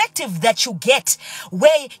perspective that you get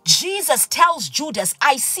where Jesus tells Judas,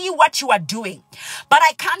 I see what you are doing, but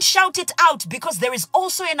I can't shout it out because there is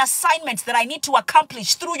also an assignment that I need to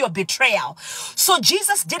accomplish through your betrayal. So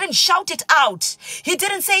Jesus didn't shout it out. He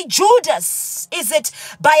didn't say, Judas, is it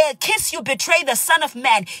by a kiss you betray the Son of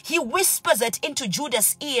Man? He whispers it into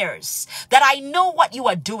Judas' ears that I know what you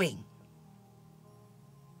are doing.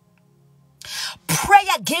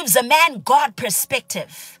 Prayer gives a man God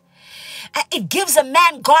perspective. It gives a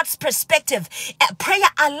man God's perspective. Prayer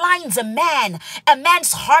aligns a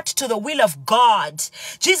man's heart to the will of God.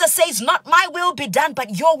 Jesus says, not my will be done,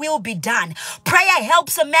 but your will be done. Prayer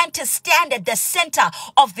helps a man to stand at the center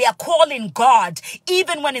of their call in God,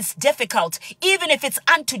 even when it's difficult, even if it's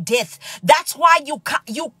unto death. That's why you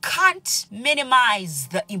can't minimize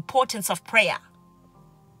the importance of prayer.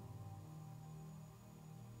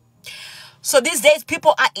 So these days,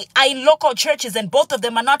 people are in local churches and both of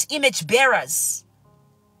them are not image bearers.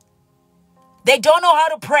 They don't know how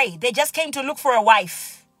to pray. They just came to look for a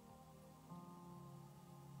wife.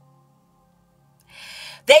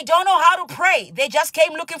 They don't know how to pray. They just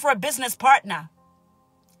came looking for a business partner.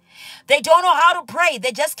 They don't know how to pray.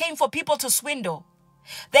 They just came for people to swindle.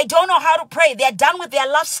 They don't know how to pray. They're done with their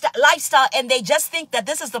lifestyle and they just think that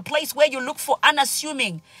this is the place where you look for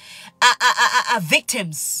unassuming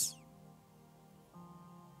victims.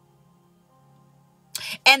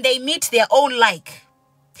 And they meet their own like.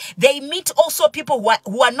 They meet also people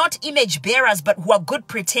who are not image bearers, but who are good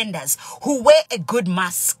pretenders, who wear a good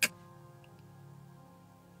mask.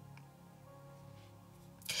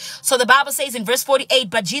 So the Bible says in verse 48,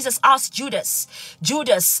 but Jesus asked Judas,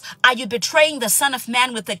 Judas, are you betraying the Son of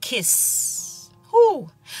Man with a kiss? Who?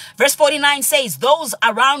 Verse 49 says, those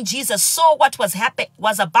around Jesus saw what was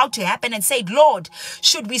about to happen and said, Lord,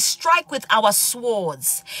 should we strike with our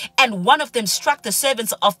swords? And one of them struck the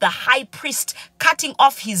servants of the high priest, cutting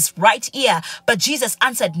off his right ear. But Jesus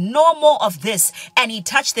answered, no more of this. And he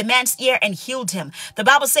touched the man's ear and healed him. The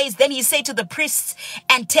Bible says, then he said to the priests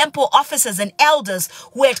and temple officers and elders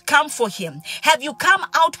who had come for him, have you come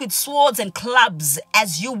out with swords and clubs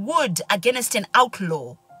as you would against an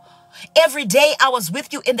outlaw? Every day I was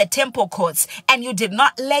with you in the temple courts, and you did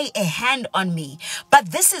not lay a hand on me.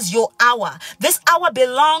 But this is your hour. This hour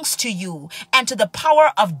belongs to you and to the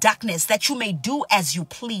power of darkness, that you may do as you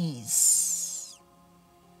please.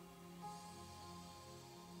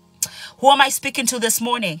 Who am I speaking to this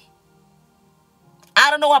morning? I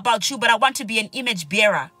don't know about you, but I want to be an image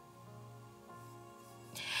bearer.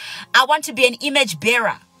 I want to be an image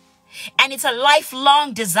bearer. And it's a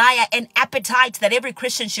lifelong desire and appetite that every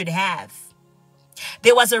Christian should have.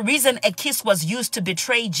 There was a reason a kiss was used to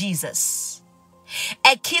betray Jesus.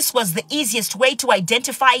 A kiss was the easiest way to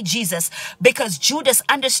identify Jesus, because Judas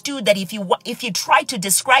understood that if you tried to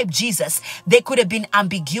describe Jesus, there could have been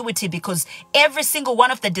ambiguity, because every single one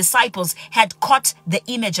of the disciples had caught the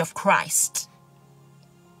image of Christ.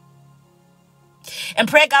 And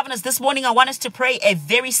prayer governors, this morning I want us to pray a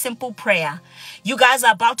very simple prayer. You guys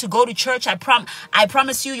are about to go to church. I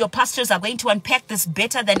promise you, your pastors are going to unpack this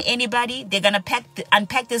better than anybody. They're going to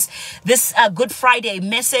unpack this Good Friday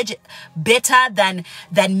message better than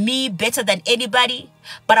me, better than anybody.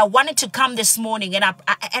 But I wanted to come this morning, and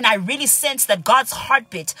I really sensed that God's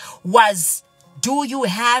heartbeat was, do you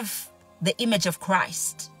have the image of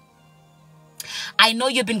Christ? I know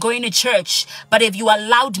you've been going to church, but have you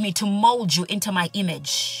allowed me to mold you into my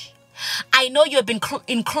image? I know you have been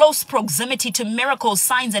in close proximity to miracles,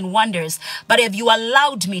 signs, and wonders, but have you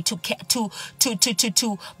allowed me to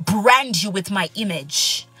brand you with my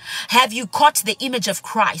image? Have you caught the image of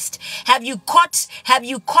Christ? Have you caught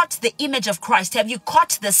the image of Christ? Have you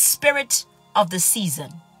caught the spirit of the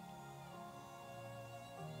season?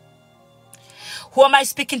 Who am I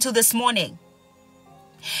speaking to this morning?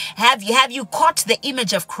 Have you caught the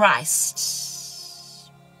image of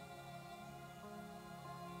Christ?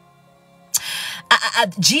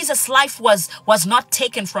 Jesus' life was not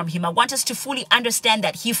taken from him. I want us to fully understand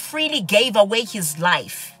that he freely gave away his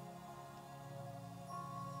life.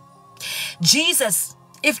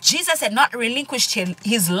 If Jesus had not relinquished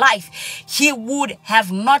his life, they would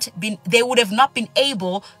have not been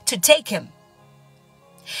able to take him.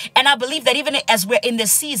 And I believe that even as we're in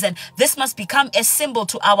this season, this must become a symbol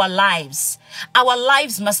to our lives. Our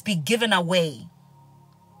lives must be given away.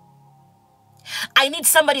 I need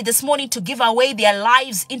somebody this morning to give away their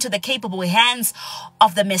lives into the capable hands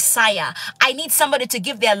of the Messiah. I need somebody to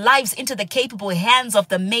give their lives into the capable hands of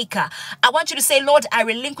the Maker. I want you to say, Lord, I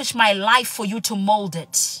relinquish my life for you to mold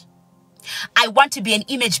it. I want to be an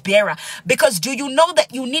image bearer. Because do you know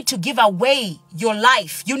that you need to give away your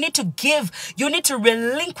life? You need to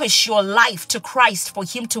relinquish your life to Christ for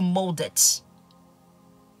him to mold it.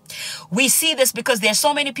 We see this because there are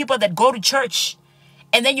so many people that go to church,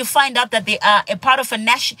 and then you find out that they are a part of a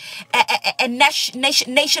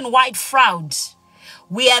nationwide fraud.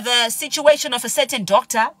 We have a situation of a certain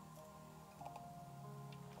doctor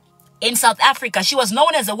in South Africa. She was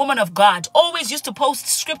known as a woman of God, always used to post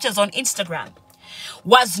scriptures on Instagram.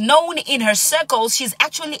 Was known in her circles, she's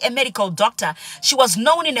actually a medical doctor. She was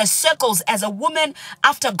known in her circles as a woman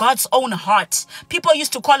after God's own heart. People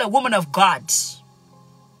used to call her woman of God.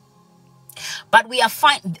 But we are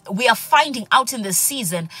finding out in this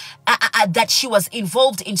season that she was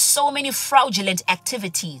involved in so many fraudulent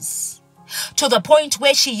activities, to the point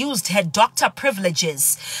where she used her doctor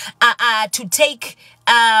privileges to take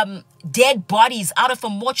dead bodies out of a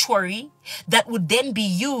mortuary that would then be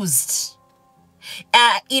used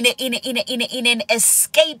in an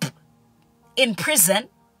escape in prison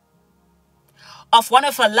of one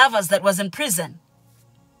of her lovers that was in prison.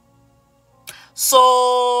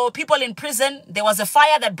 So people in prison, there was a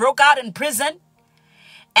fire that broke out in prison,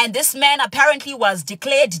 and this man apparently was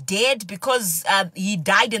declared dead because he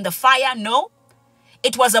died in the fire. No,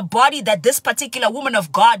 it was a body that this particular woman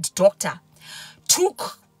of God, doctor,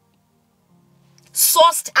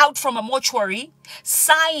 sourced out from a mortuary,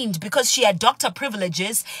 signed because she had doctor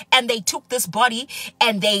privileges, and they took this body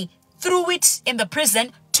and they threw it in the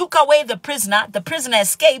prison, took away the prisoner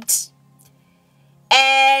escaped.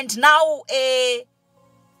 And now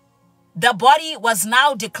the body was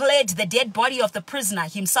now declared the dead body of the prisoner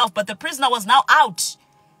himself. But the prisoner was now out,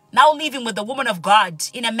 now living with the woman of God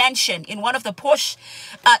in a mansion in one of the posh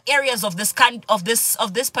areas of this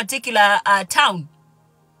particular town.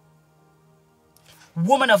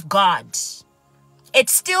 Woman of God. It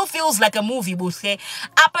still feels like a movie, Buthe.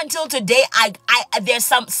 Up until today, there's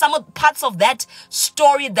some parts of that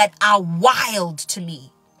story that are wild to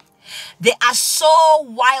me. They are so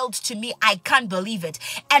wild to me, I can't believe it.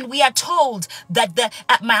 And we are told that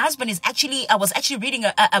my husband I was actually reading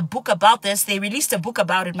a book about this. They released a book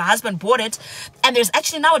about it. My husband bought it. And there's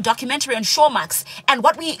actually now a documentary on Showmax. And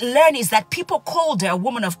what we learn is that people called her a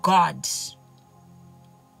woman of God.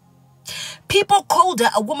 People called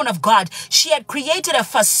her a woman of God. She had created a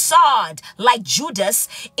facade like Judas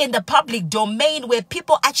in the public domain where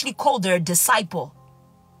people actually called her a disciple.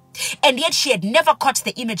 And yet she had never caught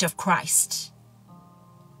the image of Christ.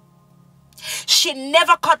 She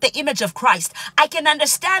never caught the image of Christ. I can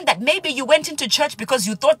understand that maybe you went into church because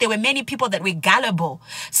you thought there were many people that were gullible.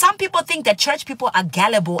 Some people think that church people are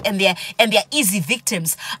gullible and they're easy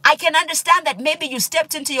victims. I can understand that maybe you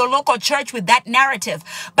stepped into your local church with that narrative.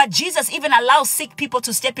 But Jesus even allows sick people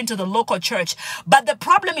to step into the local church. But the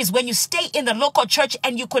problem is when you stay in the local church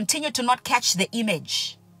and you continue to not catch the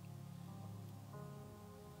image.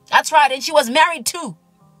 That's right. And she was married too.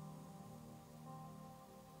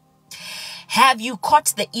 Have you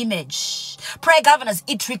caught the image? Prayer governors,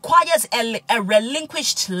 it requires a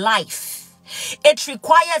relinquished life. It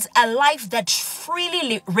requires a life that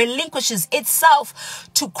freely relinquishes itself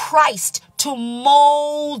to Christ to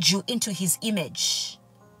mold you into his image.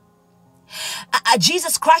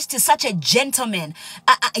 Jesus Christ is such a gentleman.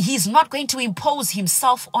 He's not going to impose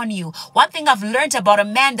himself on you. One thing I've learned about a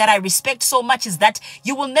man that I respect so much is that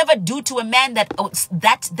you will never do to a man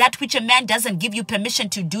that which a man doesn't give you permission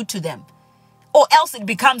to do to them. Or else it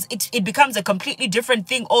becomes a completely different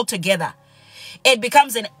thing altogether. It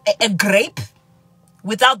becomes a grape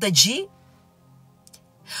without the G.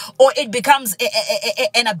 Or it becomes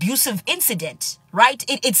an abusive incident, right?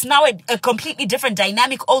 It's now a completely different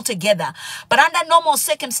dynamic altogether. But under normal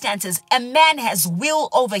circumstances, a man has will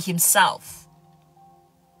over himself.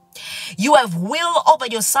 You have will over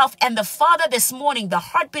yourself. And the Father this morning, the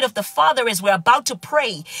heartbeat of the Father as we're about to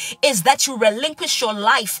pray, is that you relinquish your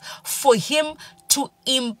life for him to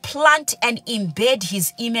implant and embed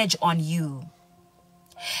his image on you.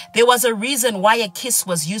 There was a reason why a kiss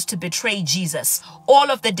was used to betray Jesus.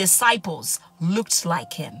 All of the disciples looked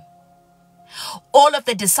like him. All of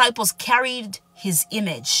the disciples carried his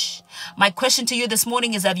image. My question to you this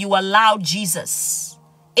morning is, have you allowed Jesus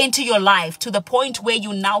into your life to the point where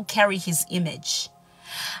you now carry his image?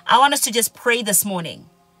 I want us to just pray this morning.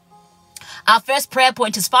 Our first prayer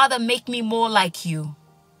point is, Father, make me more like you.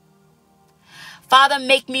 Father,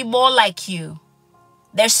 make me more like you.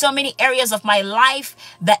 There's so many areas of my life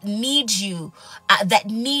that need you,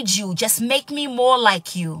 Just make me more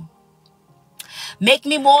like you. Make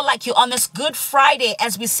me more like you. On this Good Friday,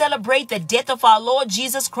 as we celebrate the death of our Lord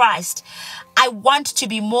Jesus Christ, I want to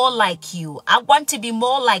be more like you. I want to be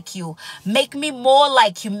more like you. Make me more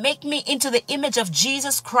like you. Make me into the image of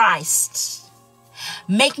Jesus Christ.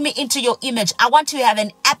 Make me into your image. I want to have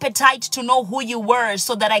an appetite to know who you were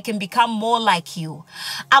so that I can become more like you.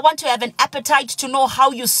 I want to have an appetite to know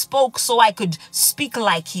how you spoke so I could speak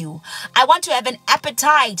like you. I want to have an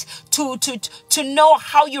appetite to know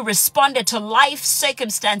how you responded to life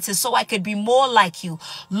circumstances so I could be more like you.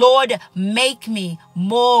 Lord, make me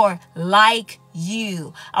more like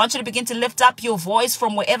you. I want you to begin to lift up your voice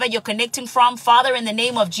from wherever you're connecting from. Father, in the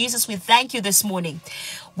name of Jesus, we thank you this morning.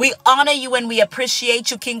 We honor you and we appreciate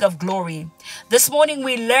you, King of Glory. This morning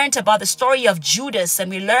we learned about the story of Judas, and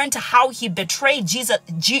we learned how he betrayed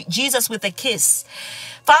Jesus with a kiss.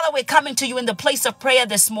 Father, we're coming to you in the place of prayer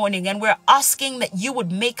this morning, and we're asking that you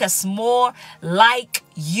would make us more like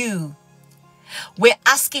you. We're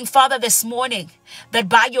asking, Father, this morning that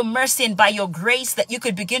by your mercy and by your grace that you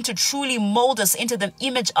could begin to truly mold us into the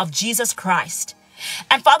image of Jesus Christ.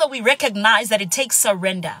 And Father, we recognize that it takes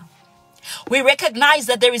surrender. We recognize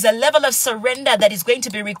that there is a level of surrender that is going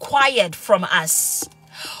to be required from us.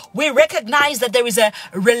 We recognize that there is a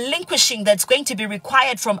relinquishing that's going to be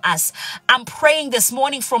required from us. I'm praying this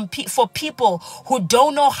morning for people who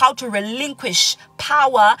don't know how to relinquish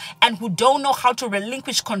power and who don't know how to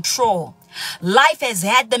relinquish control. Life has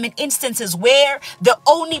had them in instances where the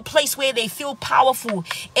only place where they feel powerful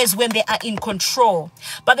is when they are in control.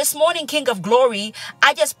 But this morning, King of Glory,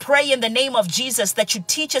 I just pray in the name of Jesus that you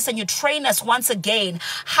teach us and you train us once again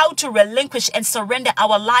how to relinquish and surrender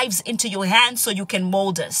our lives into your hands so you can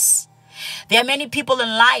mold us. There are many people in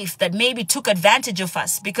life that maybe took advantage of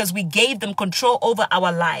us because we gave them control over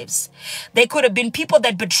our lives. There could have been people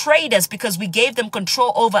that betrayed us because we gave them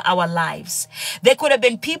control over our lives. There could have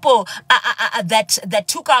been people that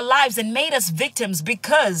took our lives and made us victims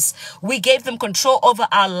because we gave them control over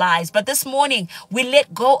our lives. But this morning, we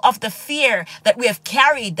let go of the fear that we have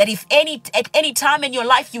carried, that if at any time in your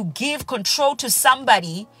life you give control to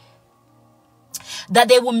somebody, that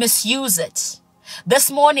they will misuse it.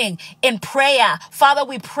 This morning in prayer, Father,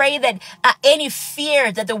 we pray that any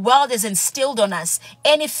fear that the world has instilled on us,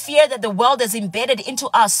 any fear that the world has embedded into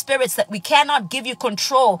our spirits that we cannot give you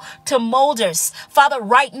control to mold us, Father,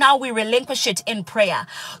 right now we relinquish it in prayer.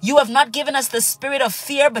 You have not given us the spirit of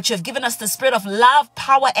fear, but you have given us the spirit of love,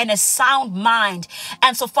 power, and a sound mind.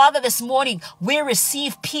 And so, Father, this morning we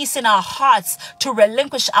receive peace in our hearts to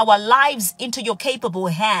relinquish our lives into your capable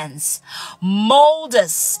hands. Mold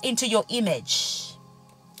us into your image.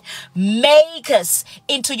 Make us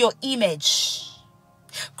into your image.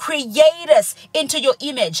 Create us into your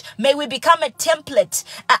image. May we become a template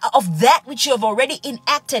of that which you have already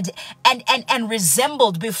enacted and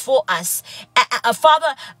resembled before us.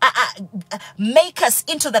 Father, make us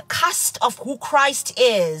into the cast of who Christ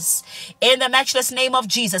is. In the matchless name of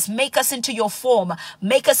Jesus, make us into your form.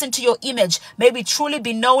 Make us into your image. May we truly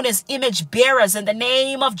be known as image bearers in the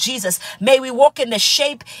name of Jesus. May we walk in the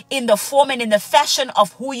shape, in the form, and in the fashion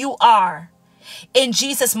of who you are. In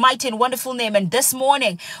Jesus' mighty and wonderful name. And this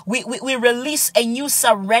morning, we release a new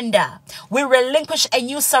surrender. We relinquish a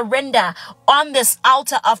new surrender on this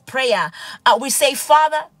altar of prayer. We say,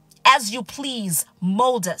 Father, as you please,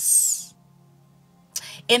 mold us.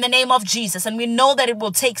 In the name of Jesus. And we know that it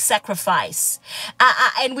will take sacrifice.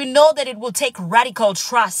 And we know that it will take radical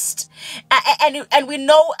trust. And we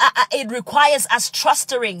know it requires us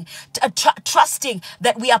trusting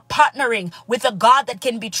that we are partnering with a God that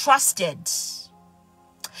can be trusted.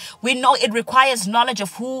 We know it requires knowledge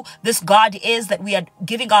of who this God is that we are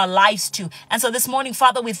giving our lives to. And so this morning,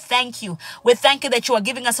 Father, we thank you. We thank you that you are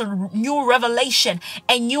giving us a new revelation,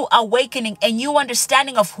 a new awakening, a new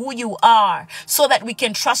understanding of who you are, so that we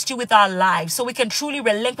can trust you with our lives, so we can truly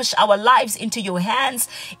relinquish our lives into your hands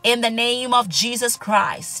in the name of Jesus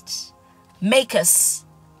Christ. Make us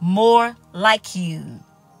more like you.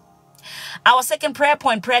 Our second prayer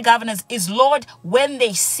point, prayer governance, is, Lord, when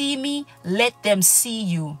they see me, let them see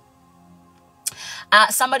you.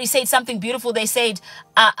 Somebody said something beautiful. They said,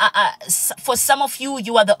 for some of you,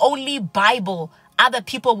 you are the only Bible other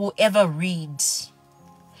people will ever read.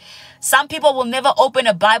 Some people will never open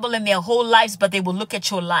a Bible in their whole lives, but they will look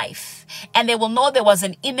at your life and they will know there was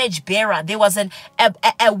an image bearer. There was a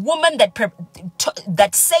woman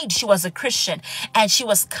that said she was a Christian, and she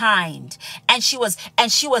was kind, and she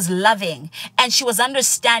was loving, and she was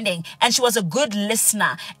understanding, and she was a good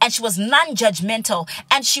listener, and she was non-judgmental,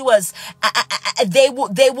 and she was they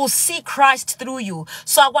will see Christ through you.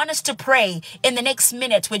 So I want us to pray in the next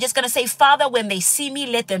minute. We're just going to say, Father, when they see me,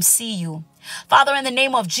 let them see you. Father, in the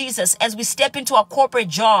name of Jesus, as we step into our corporate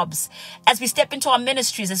jobs, as we step into our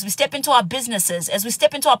ministries, as we step into our businesses, as we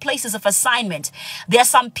step into our places of assignment, there are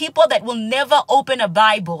some people that will never open a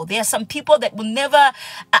Bible. There are some people that will never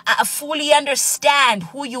fully understand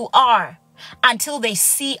who you are until they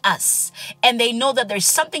see us and they know that there's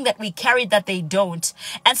something that we carry that they don't.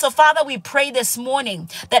 And so, Father, we pray this morning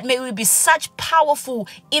that may we be such powerful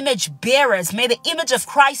image bearers. May the image of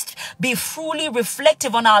Christ be fully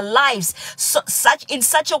reflective on our lives, in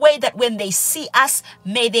such a way that when they see us,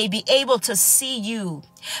 may they be able to see you.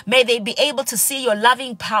 May they be able to see your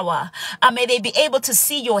loving power. May they be able to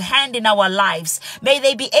see your hand in our lives. May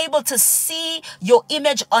they be able to see your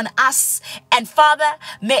image on us. And Father,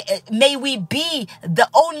 may we be the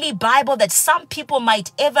only Bible that some people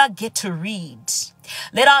might ever get to read.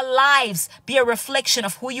 Let our lives be a reflection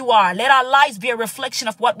of who you are. Let our lives be a reflection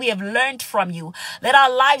of what we have learned from you. Let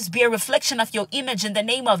our lives be a reflection of your image in the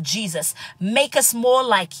name of Jesus. Make us more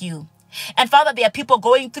like you. And Father, there are people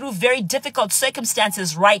going through very difficult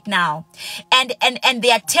circumstances right now. And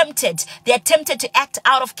they are tempted to act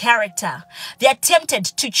out of character. They are tempted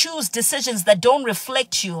to choose decisions that don't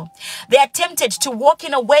reflect you. They are tempted to walk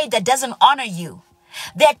in a way that doesn't honor you.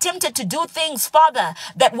 They are tempted to do things, Father,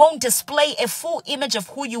 that won't display a full image of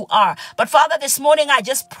who you are. But Father, this morning I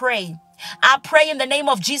just pray. I pray in the name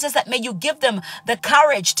of Jesus that may you give them the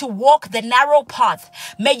courage to walk the narrow path.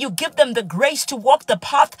 May you give them the grace to walk the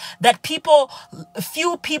path that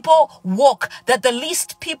few people walk, that the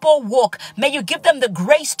least people walk. May you give them the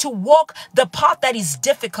grace to walk the path that is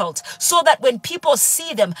difficult, so that when people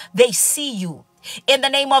see them, they see you. In the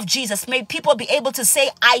name of Jesus, may people be able to say,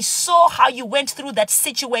 I saw how you went through that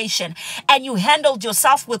situation and you handled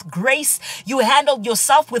yourself with grace. You handled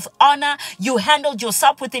yourself with honor. You handled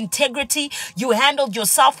yourself with integrity. You handled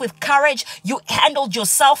yourself with courage. You handled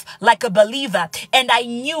yourself like a believer. And I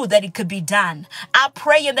knew that it could be done. I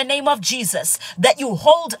pray in the name of Jesus that you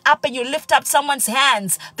hold up and you lift up someone's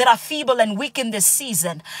hands that are feeble and weak in this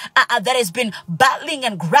season, that has been battling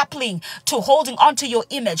and grappling to holding on to your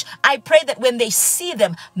image. I pray that when they see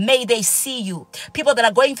them, may they see you. People that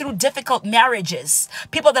are going through difficult marriages,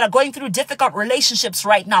 people that are going through difficult relationships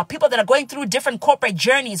right now, people that are going through different corporate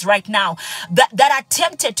journeys right now, that are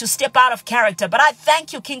tempted to step out of character. But I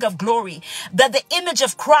thank you, King of Glory, that the image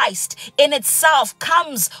of Christ in itself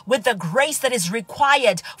comes with the grace that is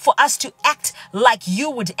required for us to act like you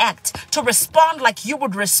would act, to respond like you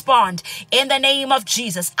would respond. In the name of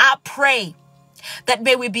Jesus, I pray that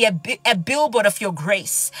may we be a billboard of your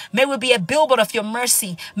grace. May we be a billboard of your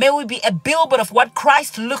mercy. May we be a billboard of what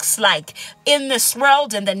Christ looks like in this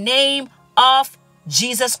world, in the name of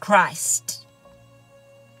Jesus Christ.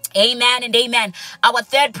 Amen and amen. Our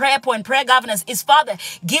third prayer point, prayer governance, is, Father,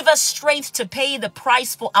 give us strength to pay the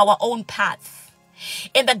price for our own path.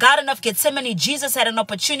 In the Garden of Gethsemane, Jesus had an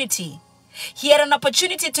opportunity. He had an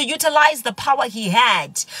opportunity to utilize the power he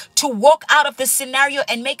had to walk out of this scenario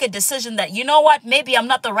and make a decision that, you know what, maybe I'm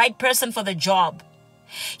not the right person for the job.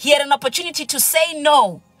 He had an opportunity to say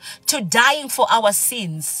no to dying for our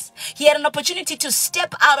sins. He had an opportunity to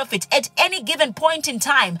step out of it at any given point in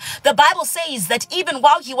time. The Bible says that even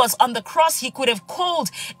while he was on the cross, he could have called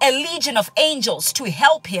a legion of angels to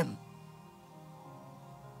help him.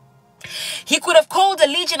 He could have called a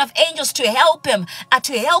legion of angels to help him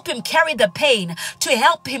carry the pain, to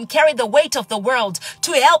help him carry the weight of the world,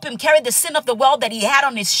 to help him carry the sin of the world that he had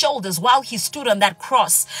on his shoulders while he stood on that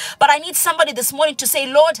cross. But I need somebody this morning to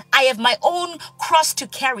say, Lord, I have my own cross to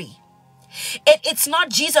carry. It's not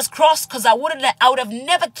Jesus' cross, because I would have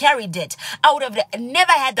never carried it. I would have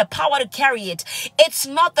never had the power to carry it. It's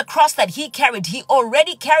not the cross that he carried. He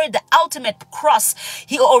already carried the ultimate cross.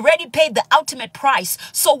 He already paid the ultimate price.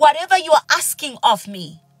 So whatever you are asking of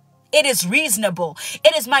me, it is reasonable.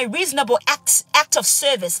 It is my reasonable act of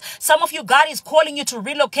service. Some of you, God is calling you to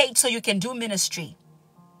relocate so you can do ministry.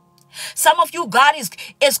 Some of you, God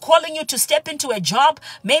is calling you to step into a job.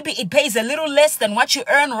 Maybe it pays a little less than what you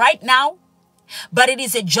earn right now, but it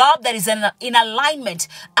is a job that is in alignment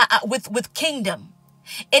with kingdom.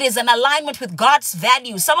 It is in alignment with God's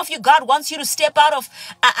values. Some of you, God wants you to step out of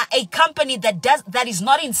a company that is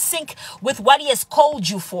not in sync with what he has called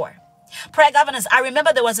you for. Prayer governors, I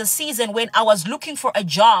remember there was a season when I was looking for a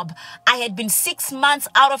job. I had been 6 months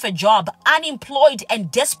out of a job, unemployed,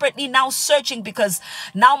 and desperately now searching because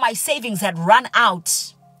now my savings had run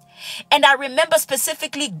out. And I remember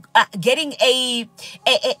specifically getting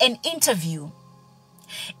an interview.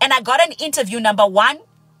 And I got an interview, number one,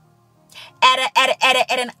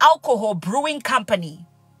 at an alcohol brewing company.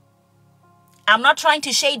 I'm not trying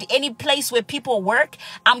to shade any place where people work.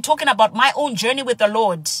 I'm talking about my own journey with the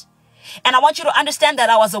Lord. And I want you to understand that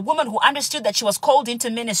I was a woman who understood that she was called into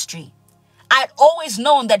ministry. I'd always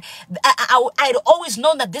known that I'd always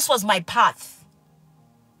known that this was my path.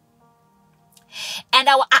 And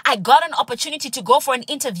I got an opportunity to go for an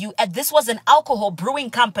interview, and this was an alcohol brewing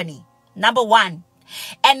company, number one.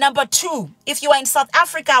 And number two, if you are in South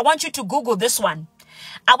Africa, I want you to Google this one.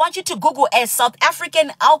 I want you to Google a South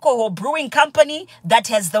African alcohol brewing company that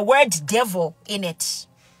has the word devil in it.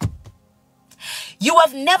 You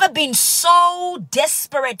have never been so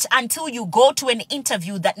desperate until you go to an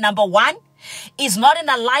interview that, number one, is not in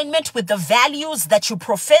alignment with the values that you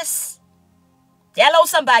profess. Hello,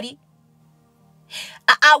 somebody.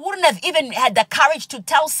 I wouldn't have even had the courage to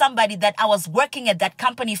tell somebody that I was working at that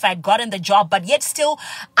company if I'd gotten the job, but yet still,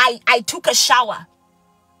 I took a shower.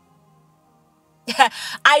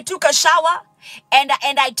 I took a shower and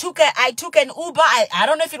I took an Uber. I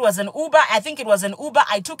don't know if it was an Uber. I think it was an Uber.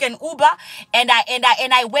 I took an Uber and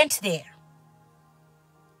I went there.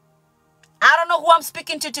 I don't know who I'm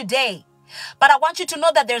speaking to today, but I want you to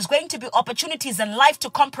know that there's going to be opportunities in life to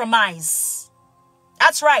compromise.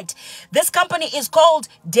 That's right. This company is called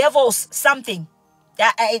Devil's something.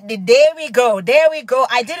 There we go. There we go.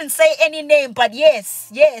 I didn't say any name, but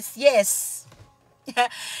yes.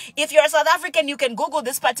 If you're a South African, you can Google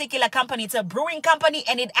this particular company. It's a brewing company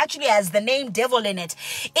and it actually has the name Devil in it.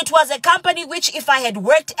 It was a company which, if I had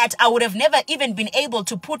worked at, I would have never even been able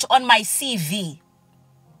to put on my CV.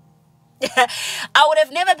 I would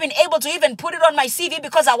have never been able to even put it on my CV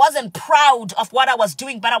because I wasn't proud of what I was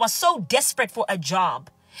doing, but I was so desperate for a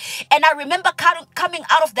job. And I remember coming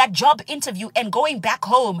out of that job interview and going back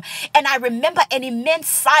home. And I remember an immense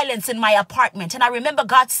silence in my apartment. And I remember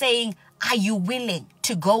God saying, are you willing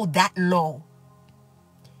to go that low?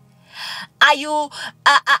 Are you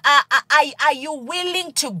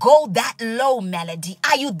willing to go that low, Melody?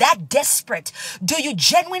 Are you that desperate? Do you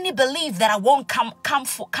genuinely believe that I won't come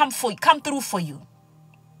through for you?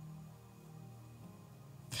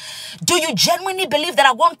 Do you genuinely believe that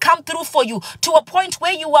I won't come through for you to a point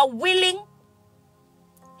where you are willing?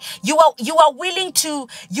 You are willing to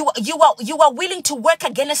work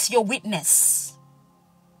against your witness.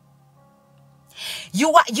 You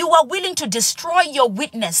are willing to destroy your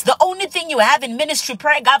witness. The only thing you have in ministry,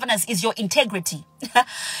 prayer governors, is your integrity.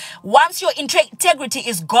 Once your integrity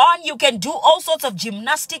is gone, you can do all sorts of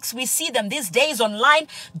gymnastics. We see them these days online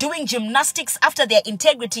doing gymnastics after their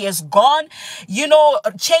integrity is gone. You know,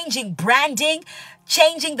 changing branding,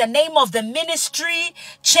 changing the name of the ministry,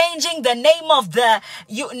 changing the name of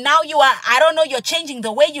you're changing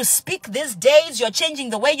the way you speak these days. You're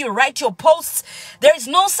changing the way you write your posts. There is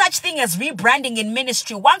no such thing as rebranding in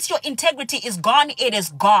ministry. Once your integrity is gone, it is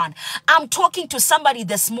gone. I'm talking to somebody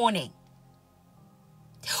this morning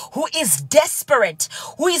who is desperate,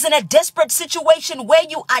 who is in a desperate situation where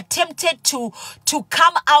you are tempted to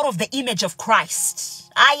come out of the image of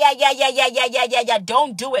Christ.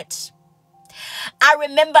 Don't do it. I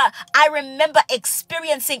remember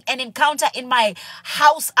experiencing an encounter in my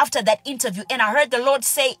house after that interview, and I heard the Lord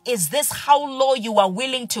say, is this how low you are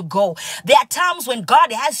willing to go? There are times when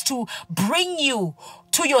God has to bring you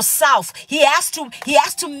to yourself. He has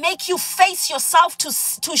to make you face yourself to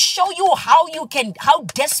show you how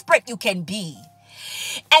desperate you can be.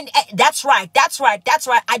 And that's right.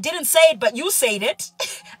 I didn't say it, but you said it.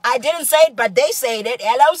 I didn't say it, but they said it.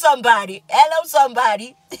 Hello, somebody.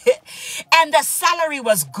 And the salary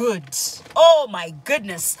was good. Oh my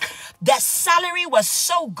goodness. The salary was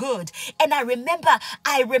so good. And I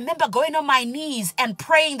remember going on my knees and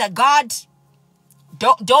praying that God,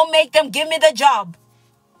 don't make them give me the job.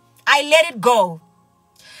 I let it go.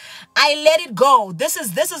 This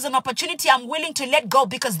is an opportunity I'm willing to let go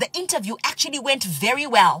because the interview actually went very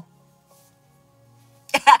well.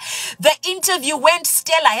 The interview went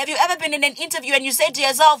stellar. Have you ever been in an interview and you say to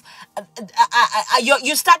yourself,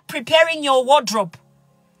 you start preparing your wardrobe.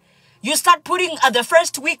 You start putting the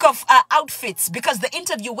first week of outfits because the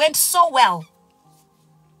interview went so well.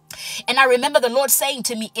 And I remember the Lord saying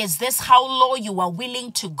to me, is this how low you are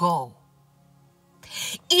willing to go?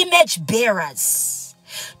 Image bearers.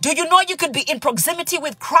 Do you know you could be in proximity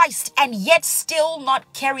with Christ and yet still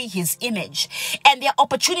not carry his image? And there are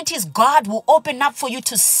opportunities God will open up for you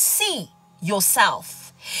to see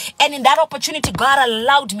yourself. And in that opportunity, God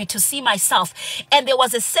allowed me to see myself. And there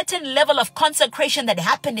was a certain level of consecration that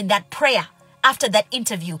happened in that prayer after that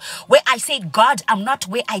interview, where I said, God, I'm not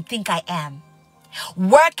where I think I am.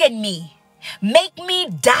 Work in me. Make me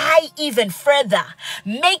die even further.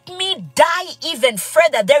 Make me die even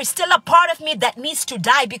further. There is still a part of me that needs to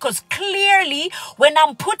die, because clearly when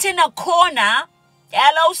I'm put in a corner,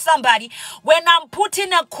 hello somebody, when I'm put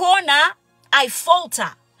in a corner, I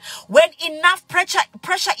falter. When enough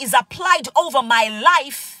pressure is applied over my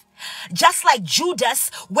life, just like Judas,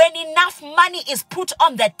 when enough money is put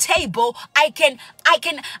on the table, I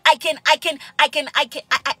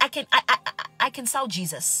can sell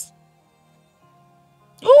Jesus.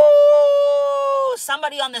 Ooh,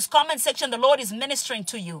 somebody on this comment section, the Lord is ministering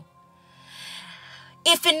to you.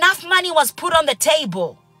 If enough money was put on the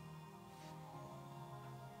table,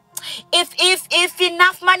 if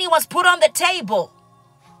enough money was put on the table,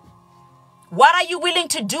 what are you willing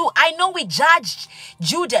to do? I know we judged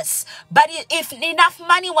Judas, but if enough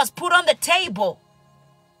money was put on the table,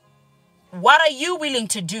 what are you willing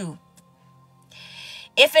to do?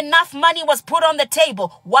 If enough money was put on the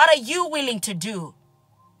table, what are you willing to do?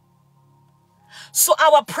 So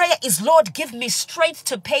our prayer is, Lord, give me strength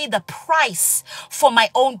to pay the price for my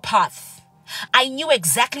own path. I knew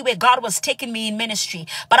exactly where God was taking me in ministry,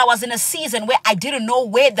 but I was in a season where I didn't know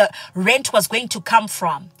where the rent was going to come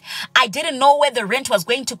from. I didn't know where the rent was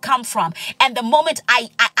going to come from. And the moment I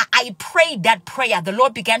prayed that prayer, the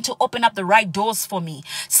Lord began to open up the right doors for me.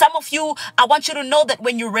 Some of you, I want you to know that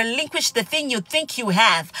when you relinquish the thing you think you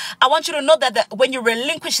have, I want you to know that when you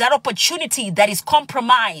relinquish that opportunity that is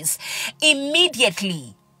compromised,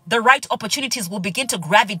 immediately the right opportunities will begin to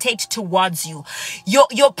gravitate towards you.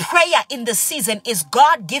 Your prayer in the season is,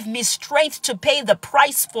 God, give me strength to pay the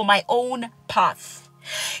price for my own path.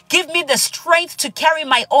 Give me the strength to carry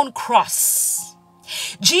my own cross.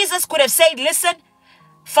 Jesus could have said, listen,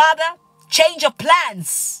 Father, change your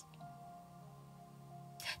plans.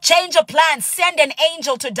 Change your plans. Send an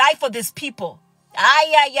angel to die for these people.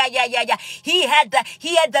 He had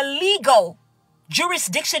the legal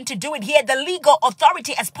jurisdiction to do it. He had the legal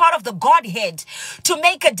authority as part of the Godhead to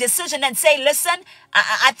make a decision and say, listen,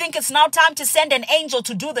 I think it's now time to send an angel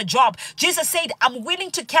to do the job. Jesus said, I'm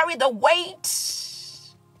willing to carry the weight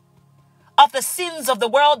of the sins of the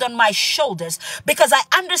world on my shoulders, because I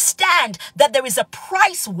understand that there is a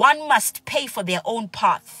price one must pay for their own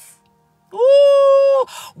path. Ooh,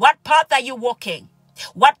 what path are you walking?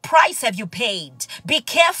 What price have you paid? Be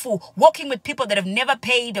careful walking with people that have never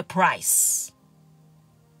paid a price.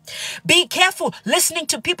 Be careful listening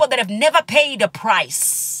to people that have never paid a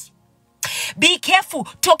price. Be careful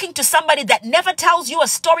talking to somebody that never tells you a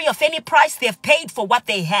story of any price they've paid for what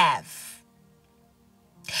they have.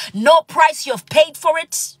 No price you've paid for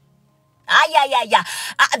it.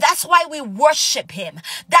 That's why we worship him.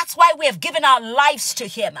 That's why we have given our lives to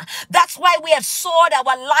him. That's why we have sold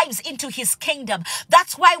our lives into his kingdom.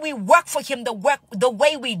 That's why we work for him the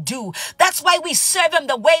way we do. That's why we serve him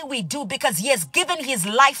the way we do, because he has given his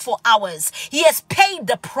life for ours. He has paid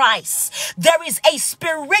the price. There is a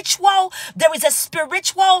spiritual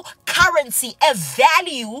currency, a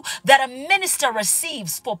value that a minister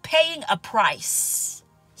receives for paying a price.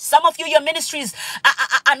 Some of you, your ministries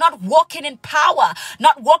are not walking in power,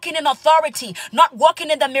 not walking in authority, not walking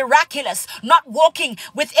in the miraculous, not walking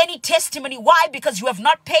with any testimony. Why? Because you have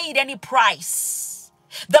not paid any price.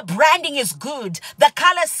 The branding is good. The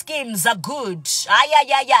color schemes are good.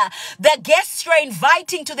 The guests you're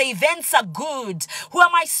inviting to the events are good. Who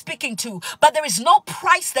am I speaking to? But there is no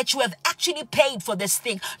price that you have actually paid for this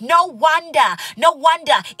thing. No wonder.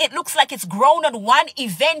 It looks like it's grown on one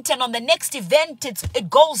event, and on the next event, it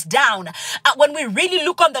goes down. When we really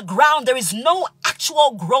look on the ground, there is no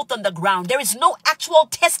actual growth on the ground. There is no actual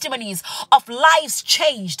testimonies of lives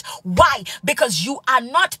changed. Why? Because you are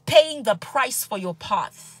not paying the price for your path.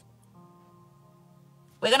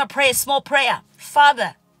 We're going to pray a small prayer.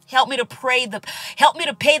 Father, help me to pay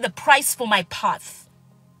the price for my path.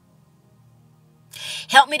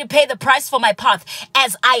 Help me to pay the price for my path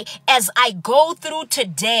as I go through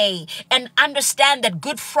today and understand that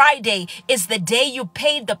Good Friday is the day you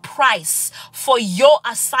paid the price for your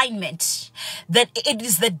assignment. That it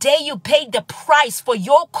is the day you paid the price for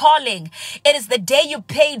your calling. It is the day you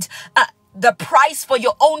paid the price for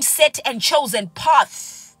your own set and chosen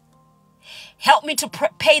path. Help me to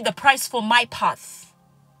pay the price for my path.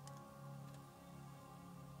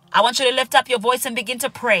 I want you to lift up your voice and begin to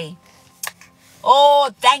pray. Oh,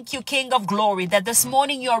 thank you, King of Glory, that this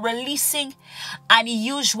morning you're releasing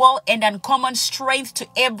unusual and uncommon strength to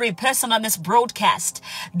every person on this broadcast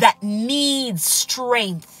that needs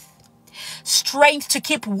strength. Strength to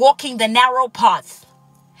keep walking the narrow path.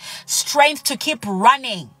 Strength to keep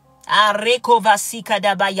running.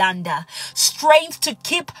 Strength to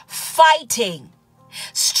keep fighting.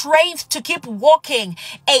 Strength to keep walking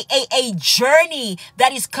a journey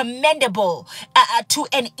that is commendable to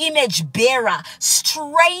an image bearer.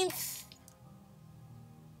 Strength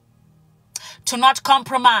to not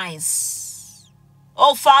compromise.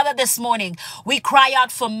 Oh, Father, this morning we cry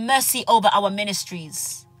out for mercy over our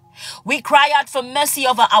ministries. We cry out for mercy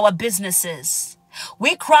over our businesses.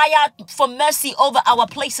 We cry out for mercy over our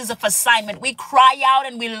places of assignment. We cry out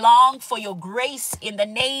and we long for your grace in the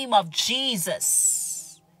name of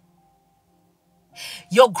Jesus.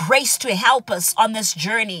 Your grace to help us on this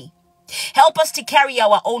journey. Help us to carry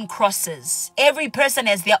our own crosses. Every person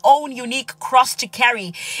has their own unique cross to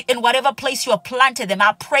carry in whatever place you have planted them.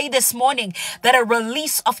 I pray this morning that a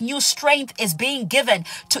release of new strength is being given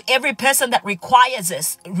to every person that requires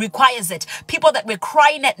it. People that were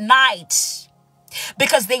crying at night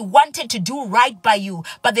because they wanted to do right by you,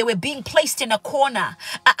 but they were being placed in a corner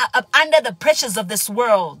under the pressures of this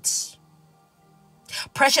world.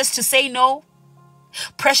 Pressures to say no.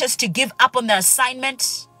 Pressures to give up on the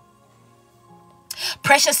assignment.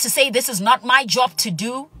 Pressures to say this is not my job to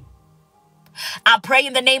do. I pray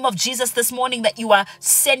in the name of Jesus this morning that you are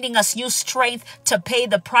sending us new strength to pay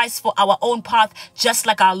the price for our own path, just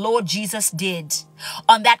like our Lord Jesus did.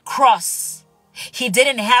 On that cross, he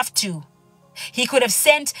didn't have to. He could have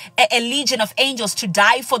sent a legion of angels to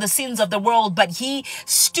die for the sins of the world, but he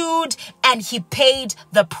stood and he paid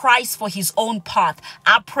the price for his own path.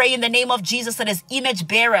 I pray in the name of Jesus that as image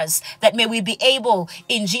bearers, that may we be able,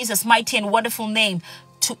 in Jesus' mighty and wonderful name,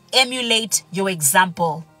 to emulate your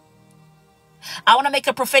example. I want to make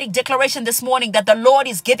a prophetic declaration this morning that the Lord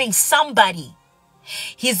is giving somebody,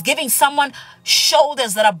 he's giving someone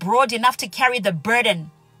shoulders that are broad enough to carry the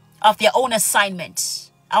burden of their own assignment.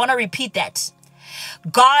 I want to repeat that.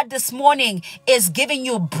 God this morning is giving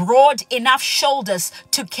you broad enough shoulders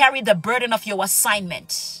to carry the burden of your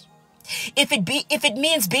assignment. If it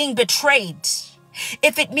means being betrayed,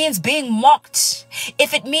 if it means being mocked,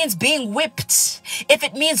 if it means being whipped, if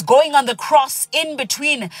it means going on the cross in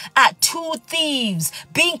between two thieves,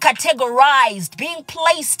 being categorized, being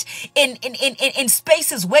placed in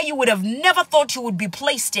spaces where you would have never thought you would be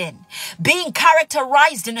placed in, being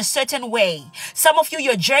characterized in a certain way. Some of you,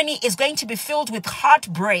 your journey is going to be filled with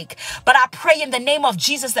heartbreak, but I pray in the name of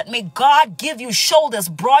Jesus that may God give you shoulders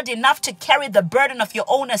broad enough to carry the burden of your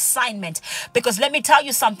own assignment. Because let me tell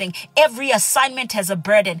you something, every assignment has a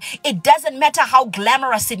burden. It doesn't matter how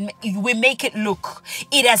glamorous we make it look.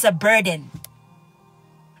 It has a burden.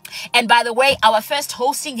 And by the way, our first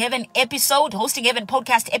Hosting Heaven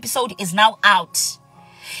podcast episode is now out.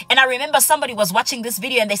 And I remember somebody was watching this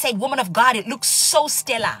video and they said, woman of God, it looks so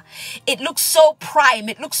stellar. It looks so prime.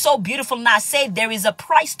 It looks so beautiful. Now I say there is a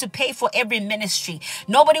price to pay for every ministry.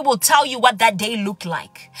 Nobody will tell you what that day looked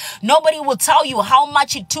like. Nobody will tell you how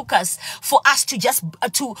much it took us for us to just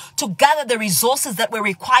to gather the resources that were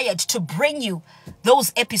required to bring you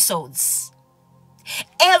those episodes.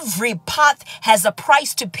 Every path has a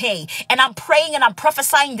price to pay. And I'm praying and I'm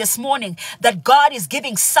prophesying this morning that God is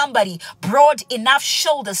giving somebody broad enough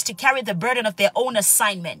shoulders to carry the burden of their own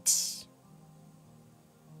assignment.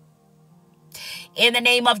 In the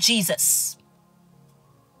name of Jesus.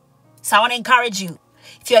 So I want to encourage you.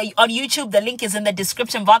 If you're on YouTube, the link is in the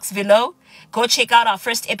description box below. Go check out our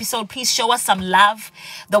first episode. Please show us some love.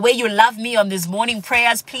 The way you love me on these morning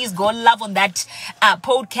prayers, please go love on that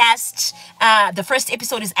podcast. The first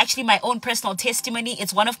episode is actually my own personal testimony.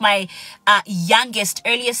 It's one of my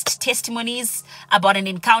earliest testimonies about an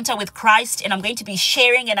encounter with Christ. And I'm going to be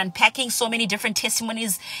sharing and unpacking so many different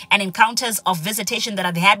testimonies and encounters of visitation that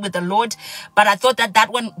I've had with the Lord. But I thought that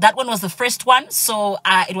one was the first one. So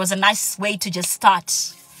it was a nice way to just start.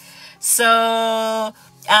 So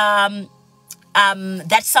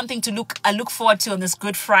that's something to look forward to on this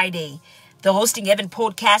Good Friday. The Hosting Heaven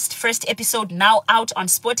podcast, first episode now out on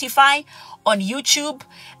Spotify, on YouTube,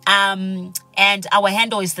 and our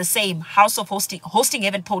handle is the same, House of Hosting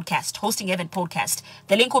Heaven podcast, Hosting Heaven podcast.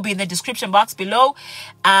 The link will be in the description box below,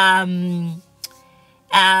 and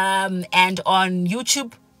on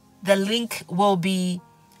YouTube, the link will be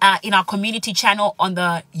in our community channel on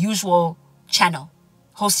the usual channel.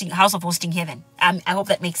 House of Hosting Heaven. I hope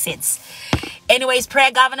that makes sense. Anyways,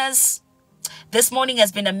 prayer governors, This morning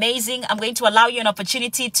has been amazing. I'm going to allow you an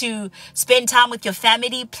opportunity to spend time with your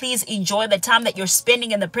family. Please enjoy the time that you're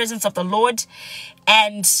spending in the presence of the Lord.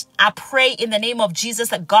 And I pray in the name of Jesus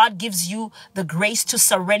that God gives you the grace to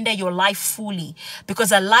surrender your life fully.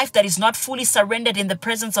 Because a life that is not fully surrendered in the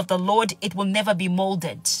presence of the Lord, it will never be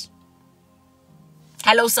molded.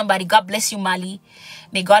 Hello, somebody. God bless you, Mali.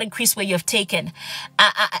 May God increase where you have taken.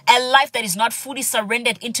 A life that is not fully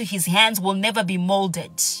surrendered into his hands will never be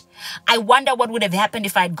molded. I wonder what would have happened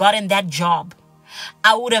if I had gotten that job.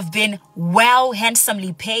 I would have been well,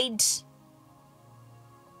 handsomely paid.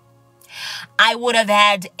 I would have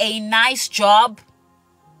had a nice job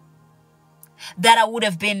that I would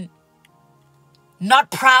have been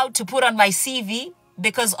not proud to put on my CV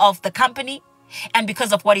because of the company and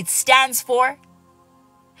because of what it stands for.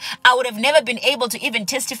 I would have never been able to even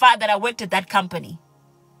testify that I worked at that company.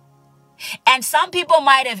 And some people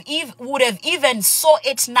would have even saw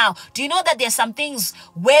it now. Do you know that there's some things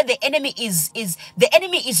where the enemy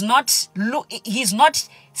is not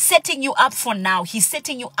setting you up for now. He's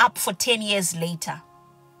setting you up for 10 years later.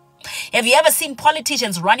 Have you ever seen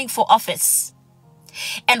politicians running for office?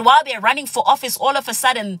 And while they're running for office, all of a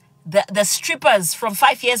sudden, the strippers from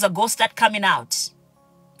 5 years ago start coming out.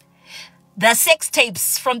 The sex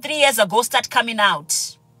tapes from 3 years ago start coming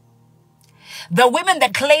out. The women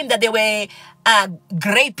that claim that they were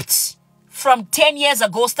raped from 10 years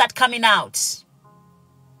ago start coming out.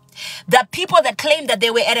 The people that claim that they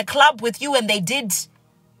were at a club with you and they did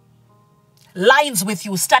lines with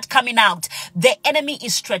you start coming out. The enemy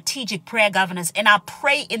is strategic, prayer governors. And I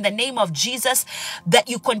pray in the name of Jesus that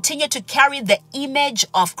you continue to carry the image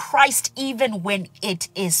of Christ even when it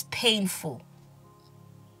is painful.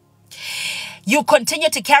 You continue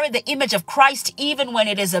to carry the image of Christ even when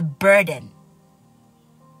it is a burden.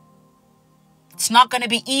 It's not going to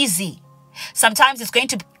be easy. Sometimes it's going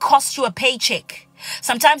to cost you a paycheck.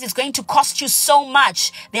 Sometimes it's going to cost you so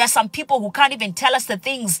much. There are some people who can't even tell us the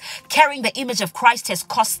things carrying the image of Christ has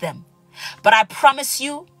cost them. But I promise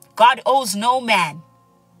you, God owes no man.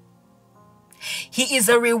 He is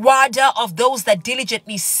a rewarder of those that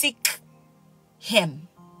diligently seek him.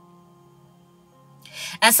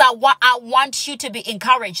 And so I want you to be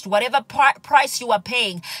encouraged. Whatever price you are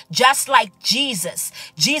paying, just like Jesus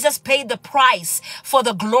paid the price for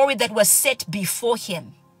the glory that was set before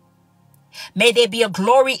him. May there be a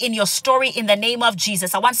glory in your story in the name of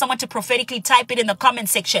Jesus. I want someone to prophetically type it in the comment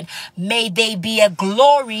section. May there be a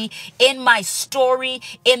glory in my story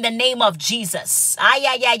in the name of Jesus.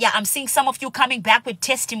 I'm seeing some of you coming back with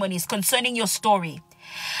testimonies concerning your story.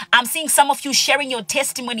 I'm seeing some of you sharing your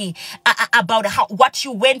testimony about what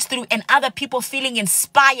you went through and other people feeling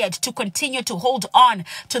inspired to continue to hold on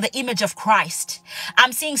to the image of Christ.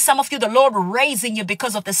 I'm seeing some of you, the Lord raising you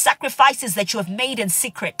because of the sacrifices that you have made in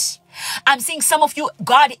secret. I'm seeing some of you,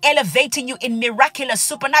 God elevating you in miraculous,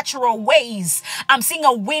 supernatural ways. I'm seeing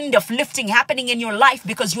a wind of lifting happening in your life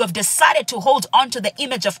because you have decided to hold on to the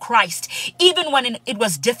image of Christ, even when it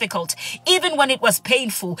was difficult, even when it was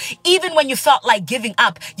painful, even when you felt like giving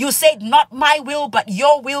up. You said, not my will, but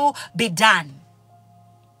your will be done.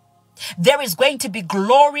 There is going to be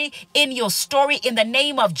glory in your story in the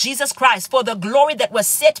name of Jesus Christ. For the glory that was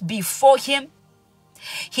set before him,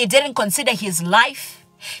 he didn't consider his life,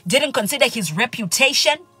 didn't consider his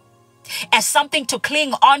reputation as something to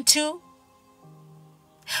cling on to,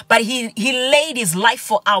 but he laid his life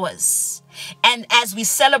for ours. And as we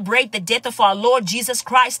celebrate the death of our Lord Jesus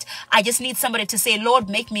Christ, I just need somebody to say, Lord,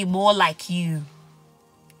 make me more like you.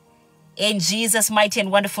 In Jesus' mighty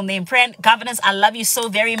and wonderful name. Prayer governors, I love you so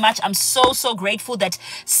very much. I'm so grateful that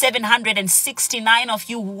 769 of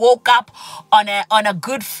you woke up on a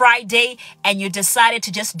Good Friday and you decided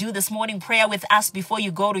to just do this morning prayer with us before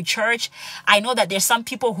you go to church. I know that there's some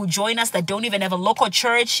people who join us that don't even have a local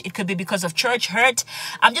church. It could be because of church hurt.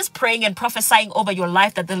 I'm just praying and prophesying over your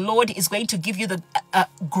life that the Lord is going to give you the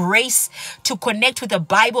grace to connect with a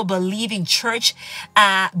Bible-believing church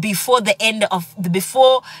before the end of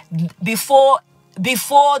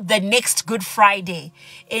before the next Good Friday.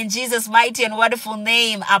 In Jesus' mighty and wonderful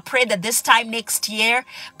name, I pray that this time next year,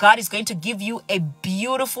 God is going to give you a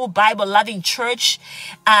beautiful Bible-loving church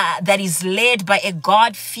that is led by a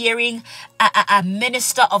God-fearing a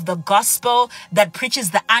minister of the gospel that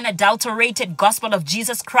preaches the unadulterated gospel of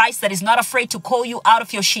Jesus Christ, that is not afraid to call you out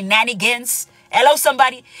of your shenanigans. Hello,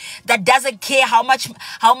 somebody that doesn't care how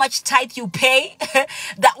much tithe you pay,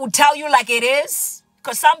 that will tell you like it is.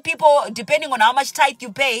 Because some people, depending on how much tithe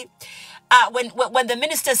you pay, when the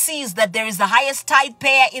minister sees that there is the highest tithe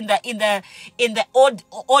payer in the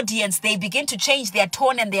audience, they begin to change their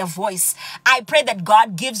tone and their voice. I pray that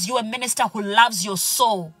God gives you a minister who loves your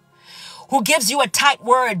soul, who gives you a tight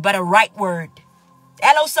word, but a right word.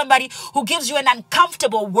 Hello, somebody who gives you an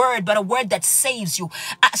uncomfortable word, but a word that saves you.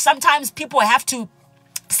 Sometimes some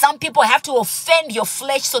people have to offend your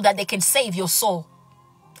flesh so that they can save your soul.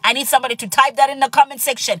 I need somebody to type that in the comment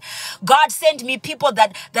section. God sent me people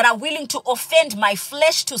that are willing to offend my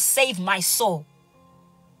flesh to save my soul.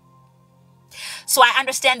 So I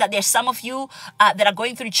understand that there's some of you that are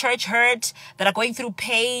going through church hurt, that are going through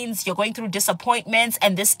pains, you're going through disappointments,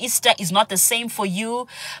 and this Easter is not the same for you.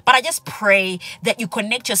 But I just pray that you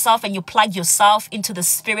connect yourself and you plug yourself into the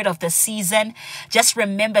spirit of the season. Just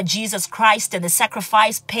remember Jesus Christ and the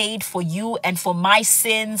sacrifice paid for you and for my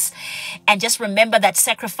sins. And just remember that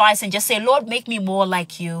sacrifice and just say, Lord, make me more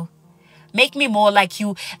like you. Make me more like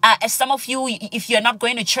you. As some of you, if you're not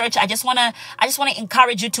going to church, I just wanna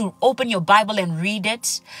encourage you to open your Bible and read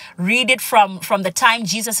it. Read it from the time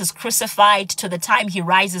Jesus is crucified to the time he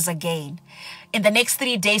rises again. In the next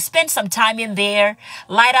 3 days, spend some time in there.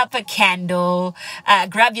 Light up a candle.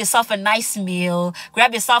 Grab yourself a nice meal.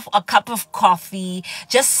 Grab yourself a cup of coffee.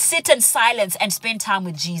 Just sit in silence and spend time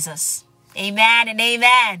with Jesus. Amen and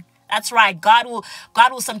amen. That's right. God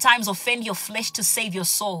will sometimes offend your flesh to save your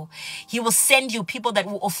soul. He will send you people that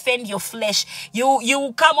will offend your flesh.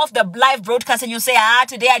 You come off the live broadcast and you say,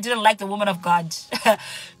 today I didn't like the woman of God.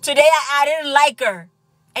 Today I didn't like her.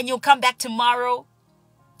 And you'll come back tomorrow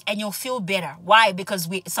and you'll feel better. Why? Because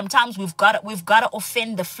sometimes we've got to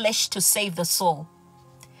offend the flesh to save the soul.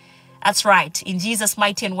 That's right. In Jesus'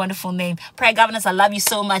 mighty and wonderful name. Prayer governors, I love you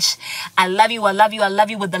so much. I love you. I love you. I love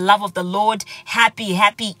you with the love of the Lord. Happy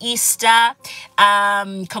Easter.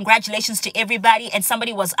 Congratulations to everybody. And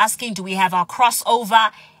somebody was asking, do we have our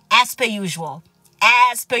crossover? As per usual.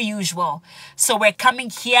 As per usual. So we're coming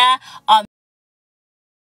here on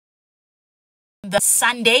the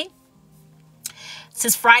Sunday. This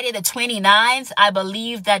is Friday the 29th. I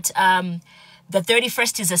believe that the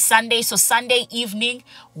 31st is a Sunday. So Sunday evening,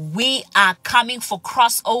 we are coming for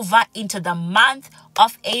crossover into the month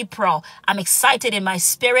of April. I'm excited in my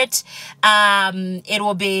spirit.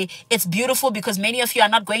 It's beautiful because many of you are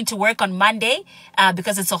not going to work on Monday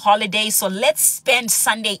because it's a holiday. So let's spend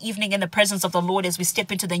Sunday evening in the presence of the Lord as we step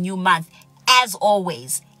into the new month. As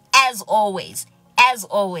always.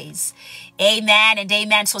 Amen and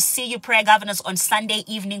amen. So see you, prayer governors, on Sunday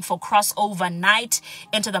evening for crossover night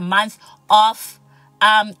into the month of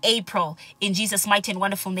April, in Jesus' mighty and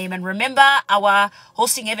wonderful name. And remember, our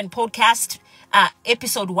Hosting Heaven podcast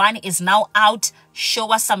episode 1 is now out.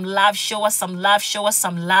 Show us some love.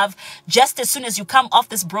 Just as soon as you come off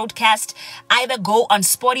this broadcast, either go on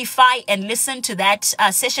Spotify and listen to that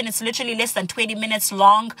session. It's literally less than 20 minutes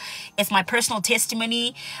long. It's my personal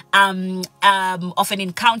testimony of an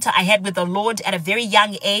encounter I had with the Lord at a very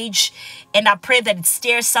young age. And I pray that it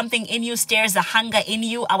stirs something in you, stirs a hunger in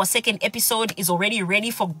you. Our second episode is already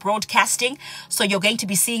ready for broadcasting. So you're going to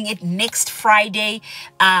be seeing it next Friday,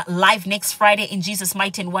 live next Friday, in Jesus'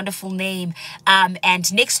 mighty and wonderful name.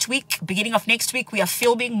 And next week, beginning of next week, we are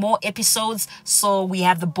filming more episodes. So we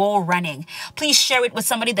have the ball running. Please share it with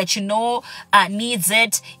somebody that you know needs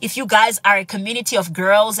it. If you guys are a community of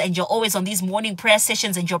girls and you're always on these morning prayer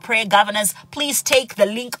sessions and your prayer governors, please take the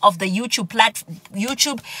link of the YouTube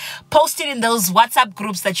post it in those WhatsApp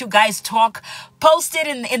groups that you guys talk, post it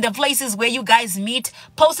in the places where you guys meet,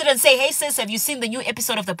 post it and say, hey sis, have you seen the new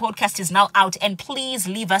episode of the podcast is now out? And please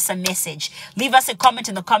leave us a message. Leave us a comment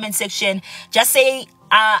in the comment section. Just say,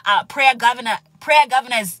 I'm a prayer governor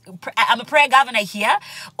here,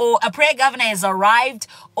 or a prayer governor has arrived,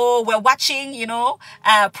 or we're watching,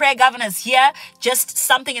 prayer governors here. Just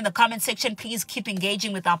something in the comment section. Please keep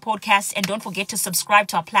engaging with our podcast, and don't forget to subscribe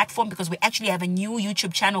to our platform, because we actually have a new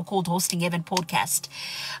YouTube channel called Hosting Heaven Podcast.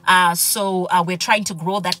 So we're trying to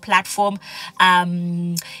grow that platform.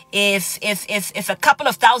 If a couple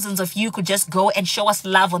of thousands of you could just go and show us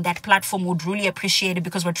love on that platform, we'd really appreciate it,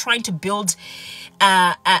 because we're trying to build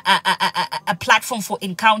a platform for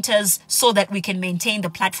encounters so that we can maintain the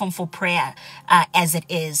platform for prayer as it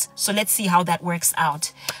is. So let's see how that works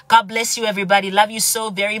out. God bless you, everybody. Love you so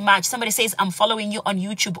very much. Somebody says, I'm following you on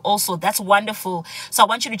YouTube also. That's wonderful. So I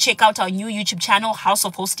want you to check out our new YouTube channel, House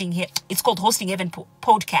of Hosting. It's called Hosting Heaven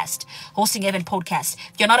Podcast. Hosting Heaven Podcast.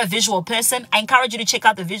 If you're not a visual person, I encourage you to check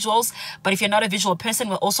out the visuals. But if you're not a visual person,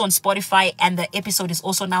 we're also on Spotify, and the episode is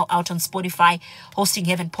also now out on Spotify, Hosting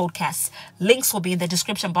Heaven Podcasts. Links will be in the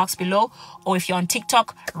description box below, or if you're on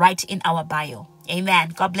TikTok, right in our bio.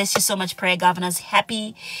 Amen. God bless you so much, prayer governors.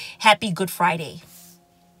 Happy Good Friday.